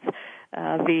Massachusetts.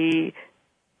 The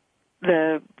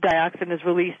dioxin is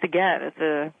released again. It's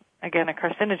a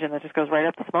carcinogen that just goes right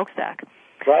up the smokestack.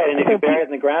 Right, and if you bury it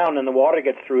in the ground and the water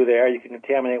gets through there, you can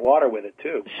contaminate water with it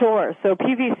too. Sure. So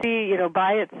PVC,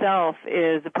 by itself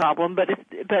is a problem, but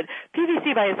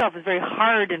PVC by itself is very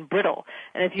hard and brittle.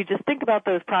 And if you just think about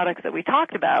those products that we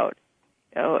talked about,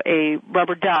 a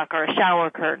rubber duck or a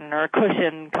shower curtain or a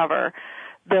cushion cover,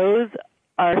 those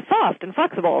are soft and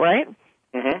flexible, right?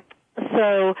 Mm-hmm.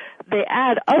 So they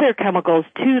add other chemicals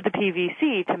to the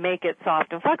PVC to make it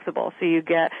soft and flexible. So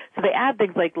they add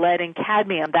things like lead and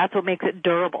cadmium. That's what makes it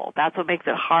durable. That's what makes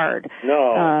it hard.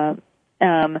 No.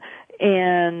 Or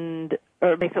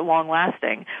it makes it long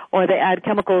lasting. Or they add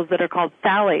chemicals that are called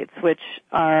phthalates, which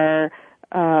are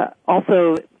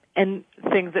also and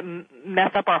things that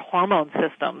mess up our hormone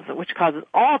systems, which causes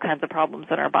all kinds of problems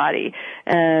in our body.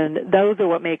 And those are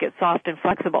what make it soft and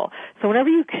flexible. So whenever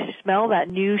you smell that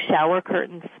new shower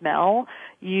curtain smell,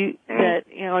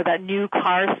 that new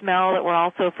car smell that we're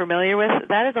all so familiar with,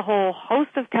 that is a whole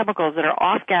host of chemicals that are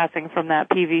off-gassing from that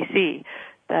PVC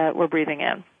that we're breathing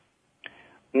in.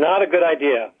 Not a good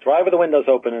idea. Drive with the windows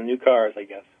open in new cars, I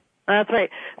guess. That's right.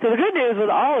 So the good news with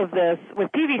all of this,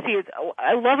 with PVC,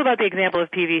 I love about the example of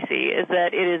PVC is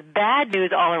that it is bad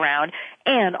news all around,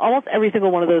 and almost every single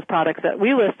one of those products that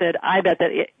we listed, I bet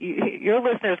that your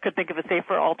listeners could think of a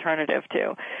safer alternative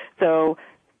to. So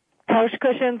couch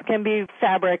cushions can be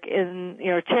fabric,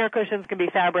 chair cushions can be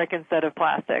fabric instead of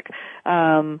plastic.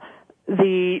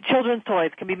 The children's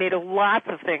toys can be made of lots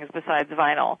of things besides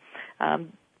vinyl.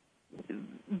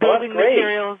 Building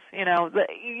materials, you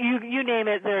name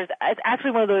it. It's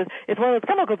actually one of those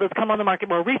chemicals that's come on the market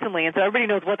more recently, and so everybody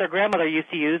knows what their grandmother used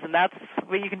to use, and that's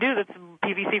what you can do that's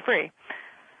PVC free.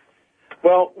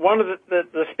 Well, one of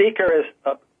the speaker is,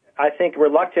 I think,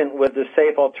 reluctant with the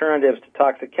Safe Alternatives to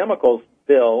Toxic Chemicals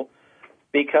bill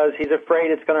because he's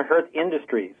afraid it's going to hurt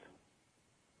industries.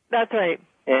 That's right.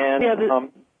 And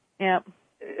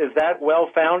is that well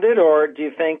founded, or do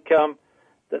you think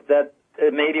that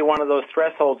it may be one of those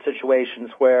threshold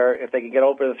situations where if they can get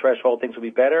over the threshold, things will be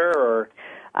better? Or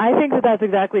I think that that's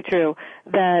exactly true.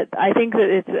 That I think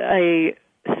that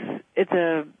it's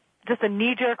just a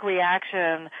knee-jerk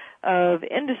reaction of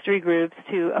industry groups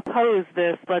to oppose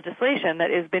this legislation that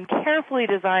has been carefully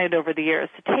designed over the years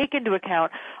to take into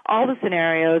account all the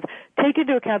scenarios, take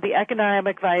into account the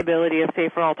economic viability of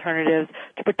safer alternatives,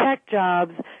 to protect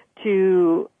jobs,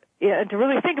 and to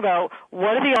really think about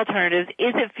what are the alternatives,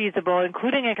 is it feasible,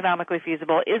 including economically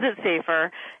feasible, is it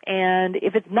safer, and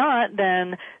if it's not,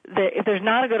 then if there's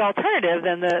not a good alternative,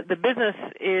 then the business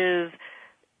is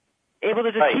able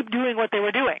to just keep doing what they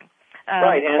were doing.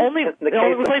 Right, and the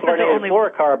case of chlorinated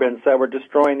fluorocarbons that were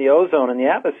destroying the ozone in the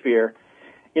atmosphere,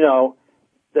 the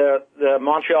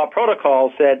Montreal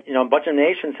Protocol said, a bunch of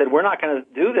nations said, we're not going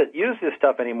to use this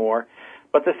stuff anymore.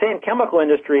 But the same chemical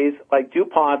industries, like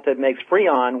DuPont that makes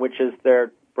Freon, which is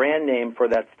their brand name for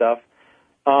that stuff,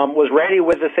 was ready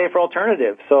with the safer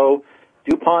alternative. So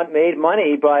DuPont made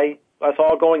money by us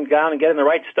all going down and getting the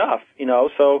right stuff,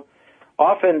 So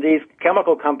often these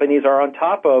chemical companies are on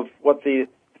top of what the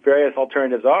various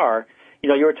alternatives are.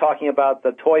 You were talking about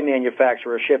the toy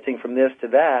manufacturer shifting from this to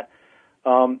that.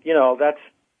 That's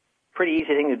a pretty easy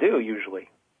thing to do usually.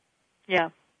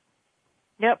 Yeah.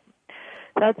 Yep.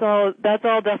 That's all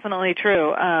definitely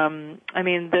true.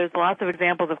 There's lots of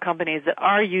examples of companies that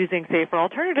are using safer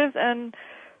alternatives and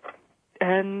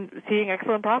seeing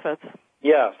excellent profits.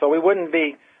 Yeah, so we wouldn't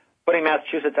be putting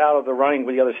Massachusetts out of the running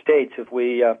with the other states if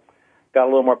we got a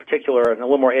little more particular and a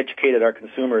little more educated our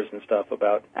consumers and stuff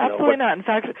about. Absolutely not. In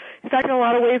fact, in a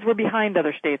lot of ways, we're behind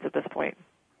other states at this point.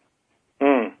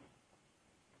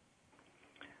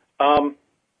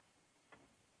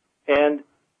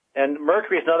 And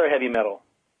mercury is another heavy metal.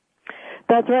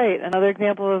 That's right. Another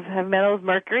example of heavy metal is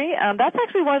mercury. That's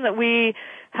actually one that we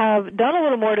have done a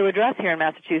little more to address here in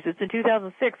Massachusetts. In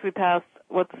 2006, we passed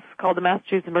what's called the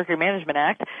Massachusetts Mercury Management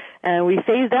Act, and we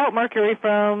phased out mercury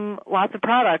from lots of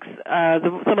products.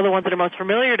 Some of the ones that are most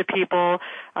familiar to people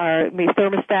are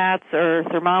thermostats or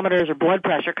thermometers or blood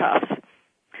pressure cuffs.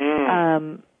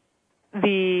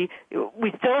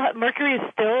 Mercury is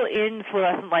still in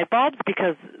fluorescent light bulbs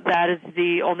because that is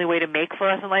the only way to make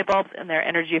fluorescent light bulbs, and their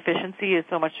energy efficiency is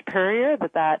so much superior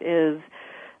that is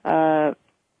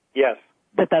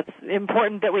that's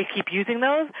important that we keep using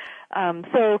those.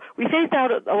 So we phased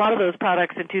out a lot of those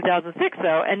products in 2006,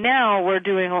 though, and now we're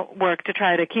doing work to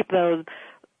try to keep those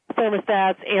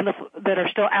thermostats and that are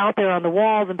still out there on the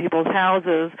walls in people's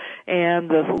houses and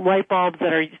the light bulbs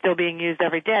that are still being used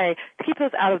every day to keep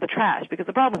those out of the trash, because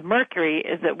the problem with mercury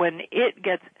is that when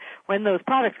those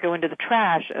products go into the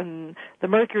trash and the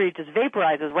mercury just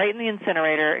vaporizes right in the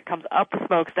incinerator, it comes up the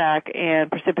smokestack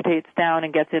and precipitates down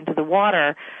and gets into the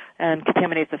water and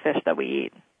contaminates the fish that we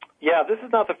eat. Yeah, this is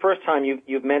not the first time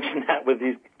you've mentioned that with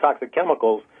these toxic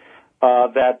chemicals,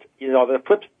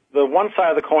 the one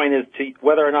side of the coin is to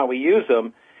whether or not we use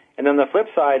them, and then the flip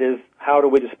side is how do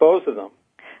we dispose of them.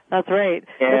 That's right.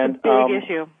 And that's a big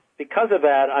issue. Because of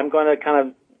that, I'm going to kind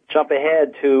of jump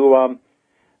ahead to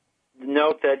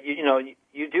note that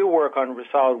you do work on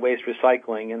solid waste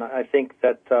recycling, and I think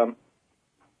that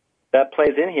that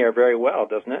plays in here very well,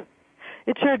 doesn't it?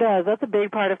 It sure does. That's a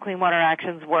big part of Clean Water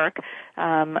Action's work.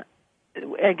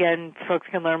 Again, folks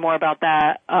can learn more about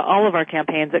that, all of our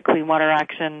campaigns at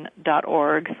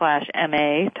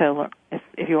cleanwateraction.org/MA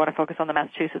if you want to focus on the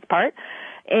Massachusetts part.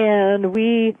 And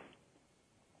we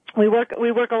work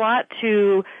a lot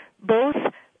to both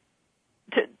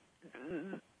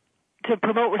to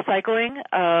promote recycling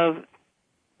of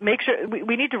make sure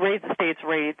we need to raise the state's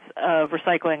rates of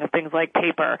recycling of things like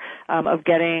paper, of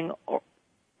getting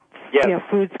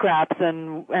food scraps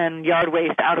and yard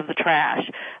waste out of the trash.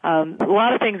 A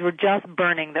lot of things we're just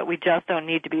burning that we just don't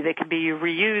need to be. They can be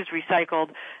reused,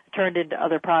 recycled, turned into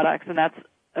other products, and that's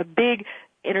a big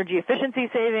energy efficiency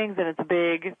savings, and it's a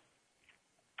big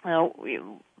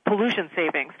pollution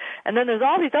savings. And then there's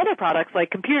all these other products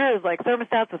like computers, like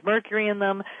thermostats with mercury in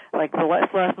them, like the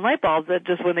fluorescent light bulbs that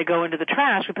just when they go into the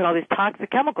trash, we put all these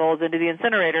toxic chemicals into the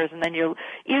incinerators, and then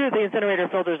either the incinerator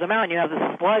filters them out and you have this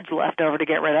sludge left over to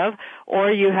get rid of,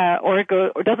 or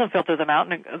it doesn't filter them out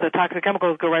and the toxic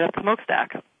chemicals go right up the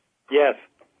smokestack. Yes.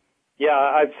 Yeah,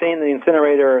 I've seen the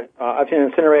incinerator. I've seen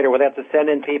an incinerator where they have to send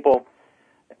in people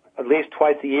at least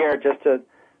twice a year just to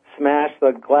smash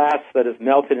the glass that is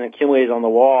melted and accumulated on the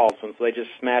walls, and so they just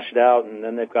smash it out, and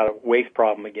then they've got a waste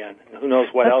problem again. And who knows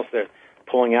what else they're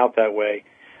pulling out that way.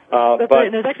 That's right.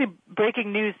 And there's actually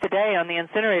breaking news today on the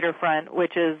incinerator front,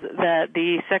 which is that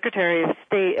the Secretary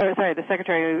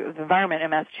of Environment in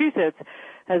Massachusetts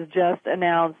has just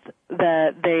announced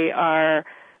that they are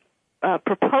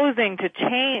proposing to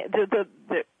change the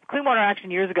Clean Water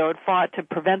Action years ago had fought to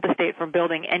prevent the state from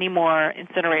building any more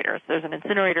incinerators. There's a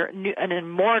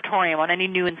moratorium on any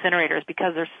new incinerators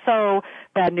because they're so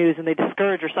bad news and they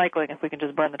discourage recycling if we can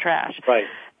just burn the trash. Right.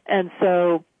 And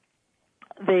so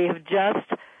they have just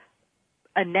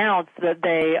announced that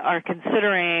they are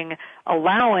considering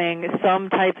allowing some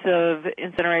types of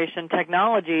incineration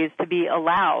technologies to be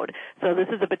allowed. So this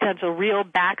is a potential real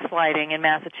backsliding in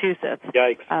Massachusetts.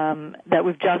 Yikes. That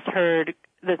we've just heard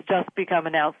that's just become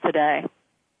announced today.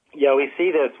 Yeah, we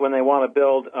see this when they want to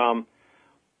build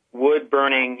wood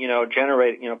burning,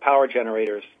 power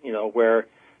generators, where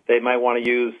they might want to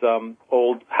use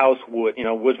old house wood,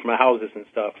 wood from houses and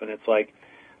stuff, and it's like,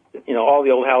 all the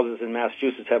old houses in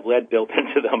Massachusetts have lead built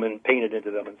into them and painted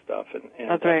into them and stuff. And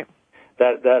that's right.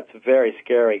 That's very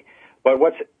scary. But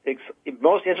what's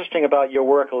most interesting about your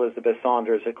work, Elizabeth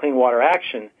Saunders, at Clean Water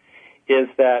Action, is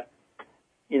that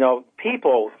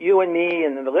people, you and me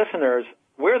and the listeners,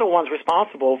 we're the ones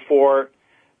responsible for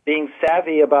being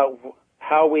savvy about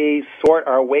how we sort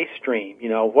our waste stream,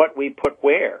 what we put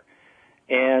where.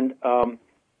 And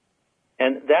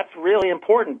that's really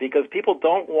important because people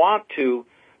don't want to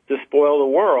despoil the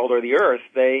world or the earth.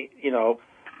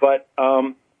 But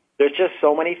there's just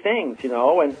so many things, and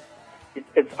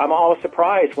I'm always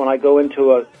surprised when I go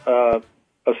into a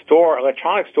store,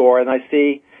 electronics store, and I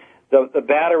see the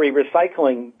battery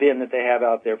recycling bin that they have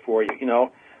out there for you.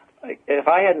 If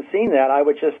I hadn't seen that, I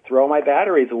would just throw my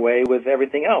batteries away with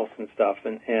everything else and stuff.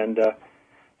 And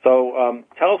So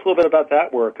tell us a little bit about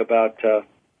that work, about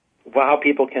how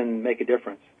people can make a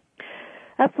difference.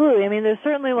 Absolutely. I mean, there's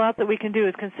certainly lots that we can do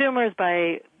as consumers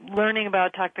by learning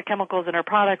about toxic chemicals in our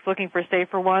products, looking for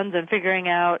safer ones, and figuring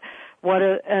out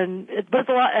and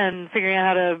figuring out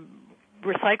how to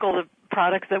recycle the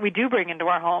products that we do bring into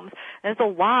our homes. And it's a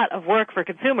lot of work for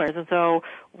consumers, and so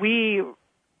we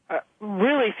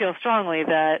really feel strongly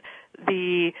that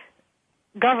the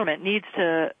government needs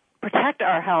to protect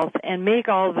our health and make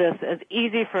all of this as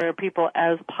easy for people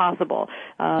as possible.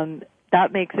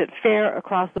 That makes it fair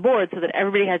across the board so that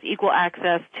everybody has equal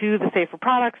access to the safer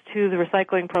products, to the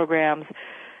recycling programs,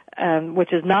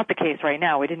 which is not the case right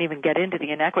now. We didn't even get into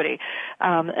the inequity.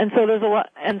 And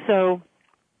so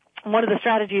one of the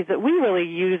strategies that we really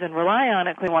use and rely on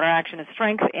at Clean Water Action is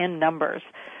strength in numbers.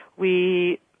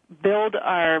 We build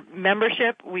our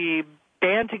membership. We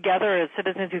band together as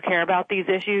citizens who care about these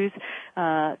issues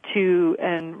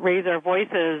and raise our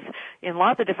voices in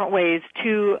lots of different ways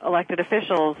to elected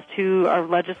officials, to our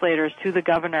legislators, to the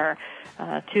governor,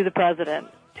 to the president,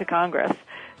 to Congress,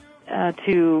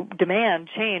 to demand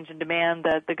change and demand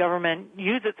that the government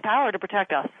use its power to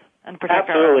protect us and protect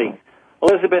Absolutely.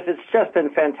 Elizabeth, it's just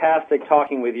been fantastic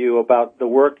talking with you about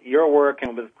your work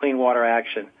and with Clean Water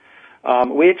Action.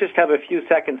 We just have a few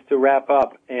seconds to wrap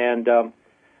up, and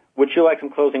would you like some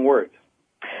closing words?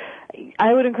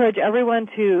 I would encourage everyone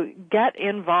to get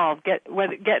involved. Get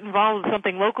involved with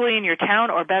something locally in your town,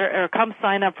 or come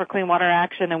sign up for Clean Water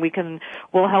Action, and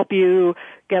we'll help you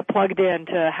get plugged in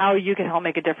to how you can help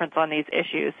make a difference on these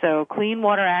issues. So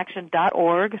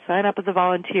cleanwateraction.org. Sign up as a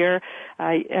volunteer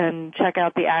and check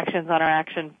out the actions on our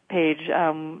action page.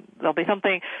 There'll be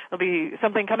something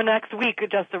coming next week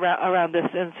just around this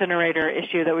incinerator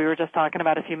issue that we were just talking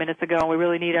about a few minutes ago. And we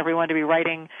really need everyone to be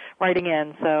writing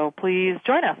in. So please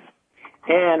join us.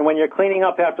 And when you're cleaning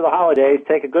up after the holidays,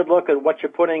 take a good look at what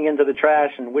you're putting into the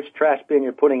trash and which trash bin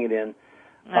you're putting it in.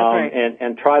 That's right.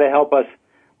 And try to help us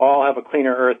all have a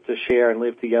cleaner earth to share and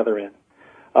live together in.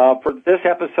 For this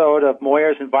episode of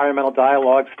Moyer's Environmental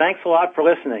Dialogues, thanks a lot for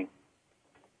listening.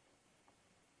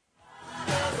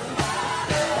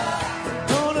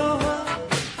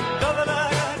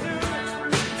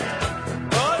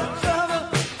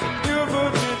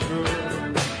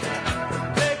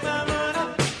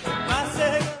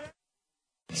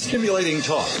 Stimulating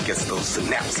talk. Gets those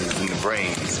synapses in the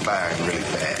brain firing really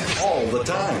fast. All the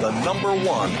time. The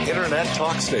 #1 Internet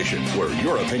talk station where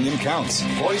your opinion counts.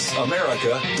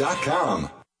 VoiceAmerica.com.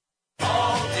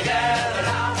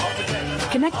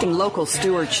 Connecting local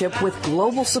stewardship with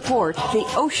global support, the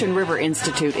Ocean River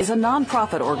Institute is a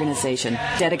nonprofit organization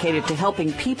dedicated to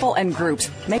helping people and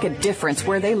groups make a difference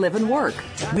where they live and work.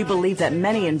 We believe that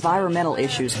many environmental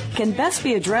issues can best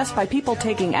be addressed by people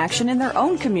taking action in their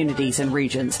own communities and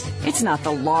regions. It's not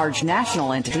the large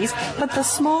national entities, but the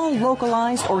small,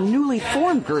 localized, or newly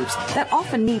formed groups that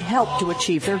often need help to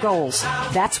achieve their goals.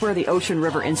 That's where the Ocean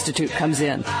River Institute comes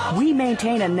in. We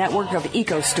maintain a network of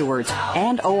eco-stewards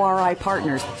and ORI partners,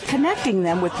 connecting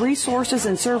them with resources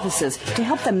and services to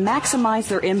help them maximize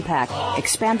their impact,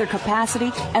 expand their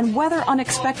capacity, and weather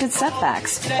unexpected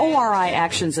setbacks. ORI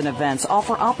actions and events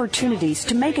offer opportunities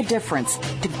to make a difference,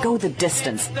 to go the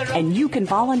distance, and you can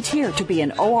volunteer to be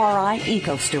an ORI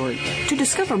eco-steward. To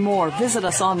discover more, visit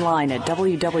us online at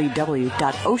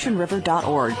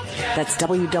www.oceanriver.org. That's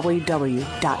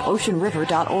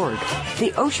www.oceanriver.org.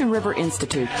 The Ocean River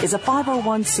Institute is a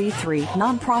 501c3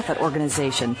 nonprofit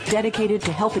organization dedicated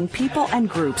to helping people and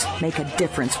groups make a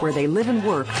difference where they live and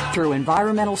work through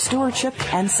environmental stewardship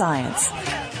and science.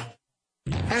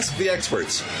 Ask the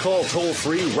experts. Call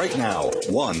toll-free right now,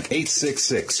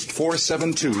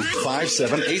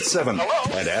 1-866-472-5787.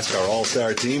 And ask our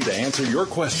All-Star team to answer your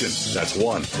question. That's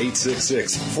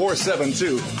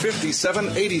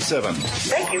 1-866-472-5787.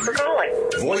 Thank you for calling.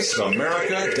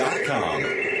 VoiceAmerica.com.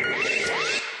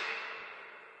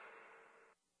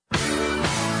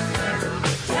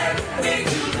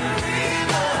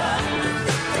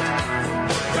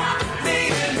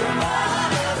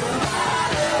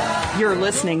 You're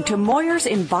listening to Moyer's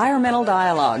Environmental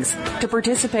Dialogues. To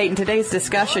participate in today's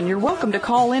discussion, you're welcome to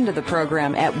call into the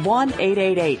program at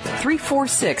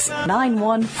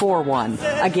 1-888-346-9141.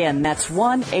 Again, that's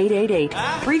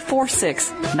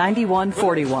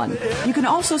 1-888-346-9141. You can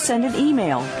also send an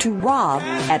email to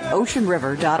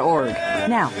rob@oceanriver.org.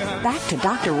 Now, back to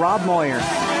Dr. Rob Moyer.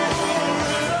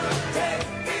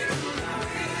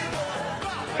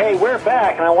 Hey, we're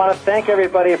back, and I want to thank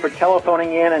everybody for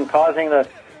telephoning in and causing the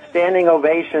standing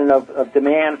ovation of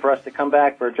demand for us to come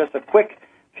back for just a quick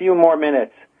few more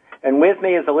minutes. And with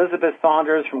me is Elizabeth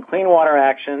Saunders from Clean Water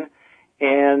Action.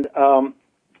 And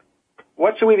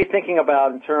what should we be thinking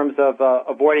about in terms of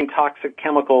avoiding toxic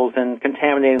chemicals and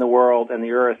contaminating the world and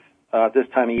the earth this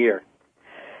time of year?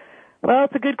 Well,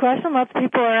 it's a good question. Lots of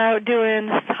people are out doing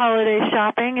holiday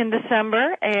shopping in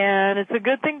December, and it's a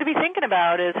good thing to be thinking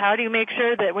about is how do you make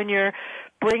sure that when you're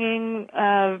bringing,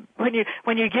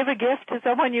 when you give a gift to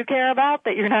someone you care about,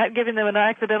 that you're not giving them an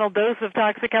accidental dose of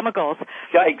toxic chemicals.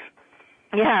 Yikes.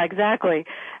 Yeah, exactly.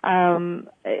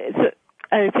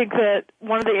 I think that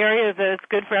one of the areas that it's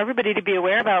good for everybody to be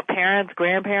aware about, parents,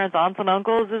 grandparents, aunts and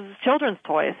uncles, is children's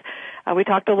toys. We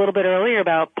talked a little bit earlier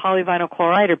about polyvinyl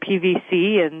chloride or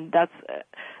PVC, and that's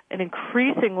an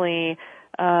increasingly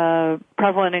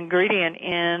prevalent ingredient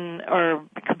or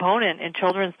component in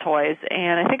children's toys.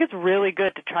 And I think it's really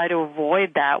good to try to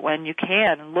avoid that when you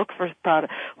can, and look for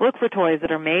toys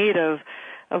that are made of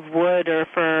wood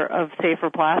or of safer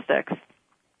plastics,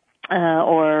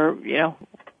 or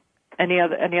any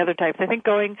other types. I think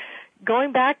going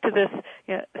back to this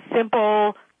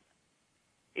simple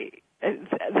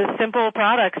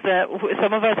products that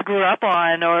some of us grew up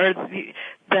on, or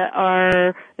that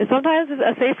are sometimes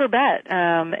a safer bet.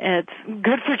 And it's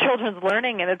good for children's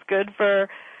learning, and it's good for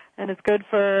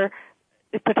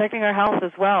protecting our health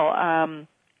as well.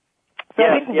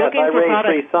 Yes, I raised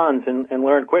 3 sons and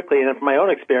learned quickly, and from my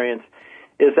own experience,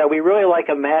 is that we really like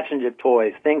imaginative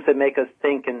toys, things that make us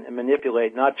think and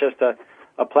manipulate, not just a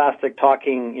plastic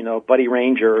talking, Buddy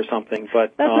Ranger or something.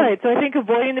 But that's right. So I think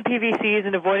avoiding the PVCs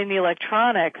and avoiding the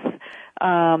electronics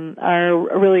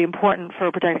are really important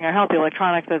for protecting our health. The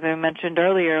electronics, as I mentioned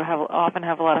earlier, often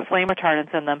have a lot of flame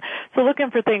retardants in them. So looking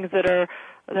for things that are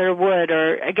wood,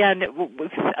 or again,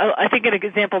 I think an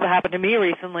example that happened to me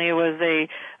recently was a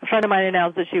friend of mine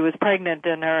announced that she was pregnant,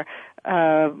 and her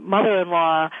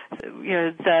mother-in-law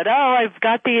said, "Oh, I've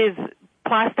got these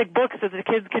plastic books that the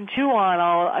kids can chew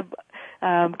on.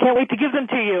 Can't wait to give them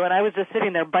to you." And I was just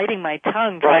sitting there biting my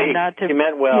tongue, trying not to,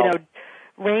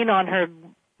 rain on her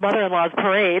mother-in-law's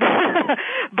parade,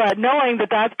 but knowing that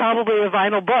that's probably a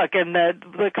vinyl book, and that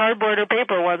the cardboard or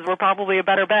paper ones were probably a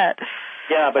better bet.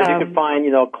 Yeah, but if you could find,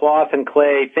 cloth and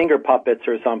clay finger puppets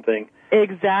or something.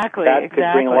 Exactly. That could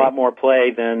bring a lot more play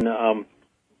than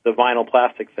the vinyl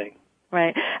plastic thing.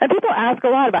 Right. And people ask a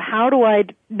lot about how do I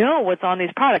know what's on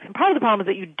these products? And part of the problem is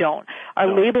that you don't. Our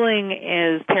labeling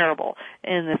is terrible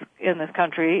in this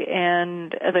country.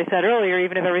 And as I said earlier,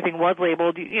 even if everything was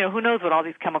labeled, who knows what all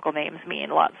these chemical names mean?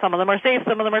 Some of them are safe,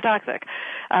 some of them are toxic.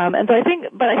 And so I think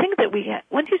that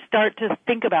once you start to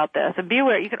think about this and be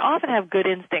aware, you can often have good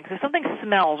instincts. If something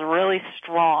smells really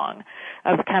strong,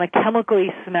 of kind of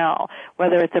chemically smell,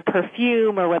 whether it's a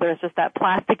perfume or whether it's just that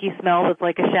plasticky smell that's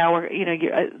like a shower,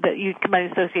 that you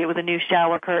might associate with a new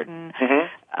shower curtain.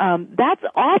 Mm-hmm. That's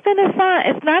often a sign.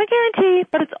 It's not a guarantee,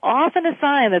 but it's often a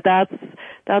sign that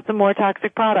that's a more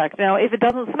toxic product. Now, if it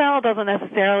doesn't smell, it doesn't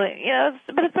necessarily,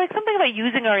 but it's like something about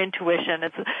using our intuition.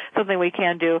 It's something we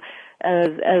can do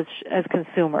as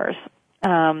consumers.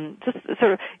 Just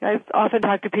sort of, I often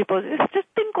talk to people, just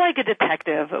think like a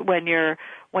detective when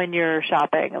you're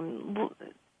shopping.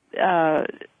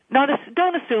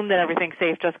 Don't assume that everything's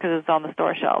safe just because it's on the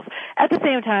store shelves. At the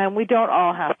same time, we don't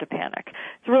all have to panic.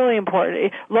 It's really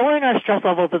important. Lowering our stress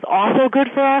levels is also good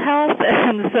for our health,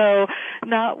 and so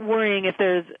not worrying if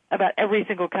there's about every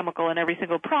single chemical in every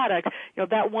single product.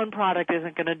 That one product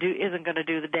isn't going to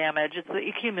do the damage. It's the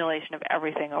accumulation of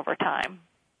everything over time.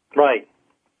 Right.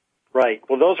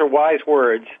 Well, those are wise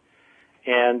words.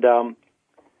 And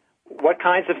what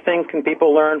kinds of things can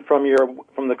people learn from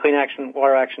the Clean Action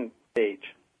Water Action page?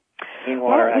 We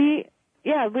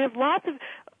have lots of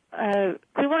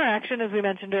Clean Water Action, as we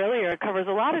mentioned earlier, covers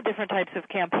a lot of different types of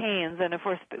campaigns, and if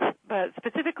we're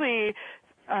specifically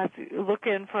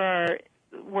looking for our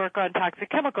work on toxic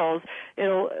chemicals,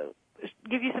 it'll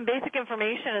give you some basic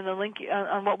information and then link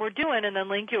on what we're doing, and then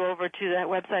link you over to that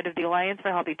website of the Alliance for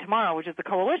Healthy Tomorrow, which is the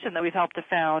coalition that we've helped to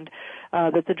found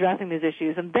that's addressing these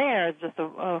issues. And there is just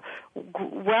a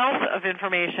wealth of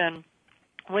information,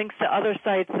 links to other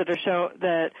sites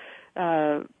that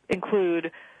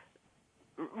include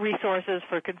resources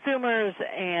for consumers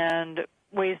and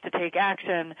ways to take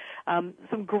action.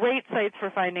 Some great sites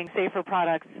for finding safer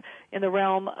products in the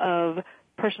realm of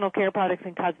personal care products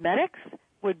and cosmetics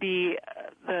would be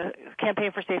the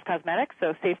Campaign for Safe Cosmetics,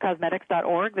 so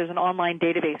safecosmetics.org. There's an online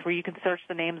database where you can search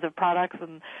the names of products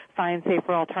and find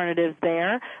safer alternatives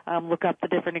there, look up the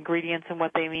different ingredients and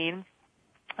what they mean.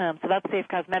 So that's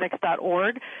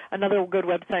safecosmetics.org. Another good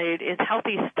website is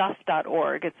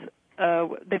healthystuff.org.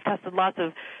 They've tested lots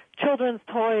of children's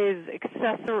toys,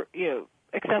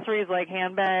 accessories like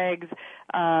handbags,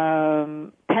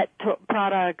 pet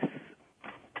products,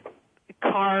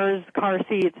 cars, car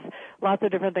seats, lots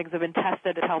of different things have been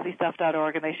tested at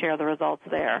healthystuff.org, and they share the results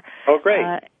there. Oh, great.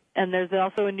 And there's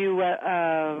also a new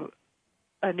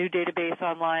database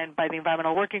online by the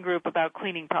Environmental Working Group about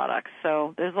cleaning products.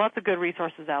 So there's lots of good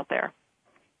resources out there.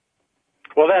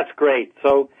 Well, that's great.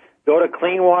 So go to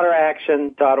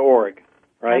cleanwateraction.org,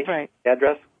 right? That's right.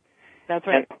 Address? That's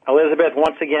right. And Elizabeth,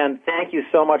 once again, thank you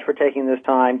so much for taking this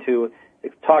time to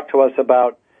talk to us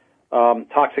about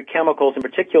toxic chemicals in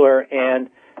particular, and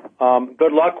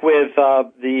good luck with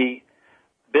the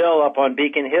bill up on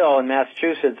Beacon Hill in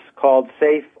Massachusetts called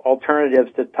Safe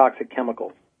Alternatives to Toxic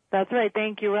Chemicals. That's right.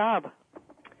 Thank you, Rob.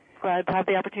 Glad to have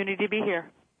the opportunity to be here.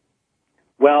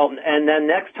 Well, and then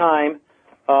next time,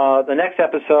 the next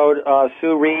episode,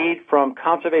 Sue Reed from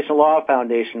Conservation Law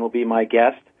Foundation will be my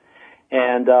guest,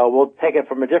 and we'll take it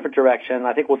from a different direction.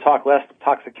 I think we'll talk less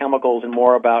toxic chemicals and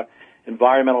more about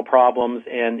environmental problems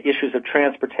and issues of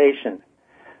transportation.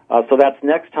 So that's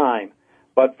next time.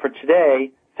 But for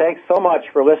today, thanks so much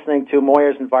for listening to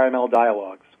Moyer's Environmental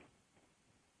Dialogues.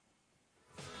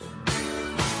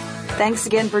 Thanks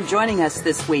again for joining us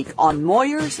this week on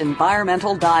Moyer's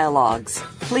Environmental Dialogues.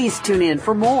 Please tune in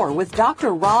for more with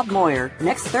Dr. Rob Moyer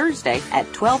next Thursday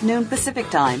at 12 noon Pacific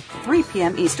Time, 3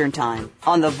 p.m. Eastern Time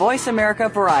on the Voice America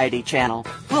Variety Channel.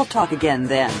 We'll talk again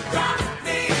then.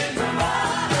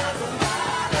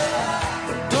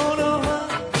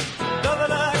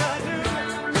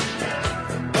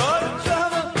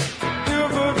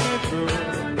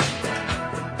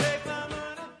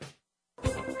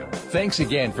 Thanks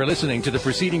again for listening to the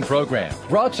preceding program,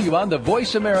 brought to you on the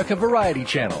Voice America Variety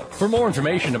Channel. For more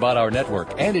information about our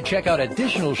network and to check out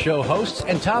additional show hosts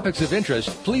and topics of interest,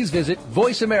 please visit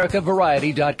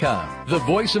VoiceAmericaVariety.com. The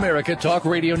Voice America Talk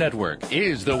Radio Network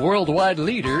is the worldwide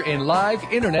leader in live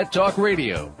Internet talk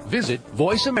radio. Visit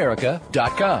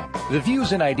VoiceAmerica.com. The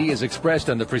views and ideas expressed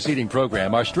on the preceding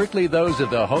program are strictly those of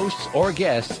the hosts or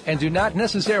guests and do not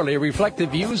necessarily reflect the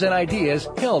views and ideas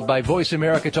held by Voice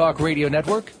America Talk Radio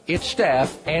Network, its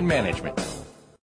staff, and management.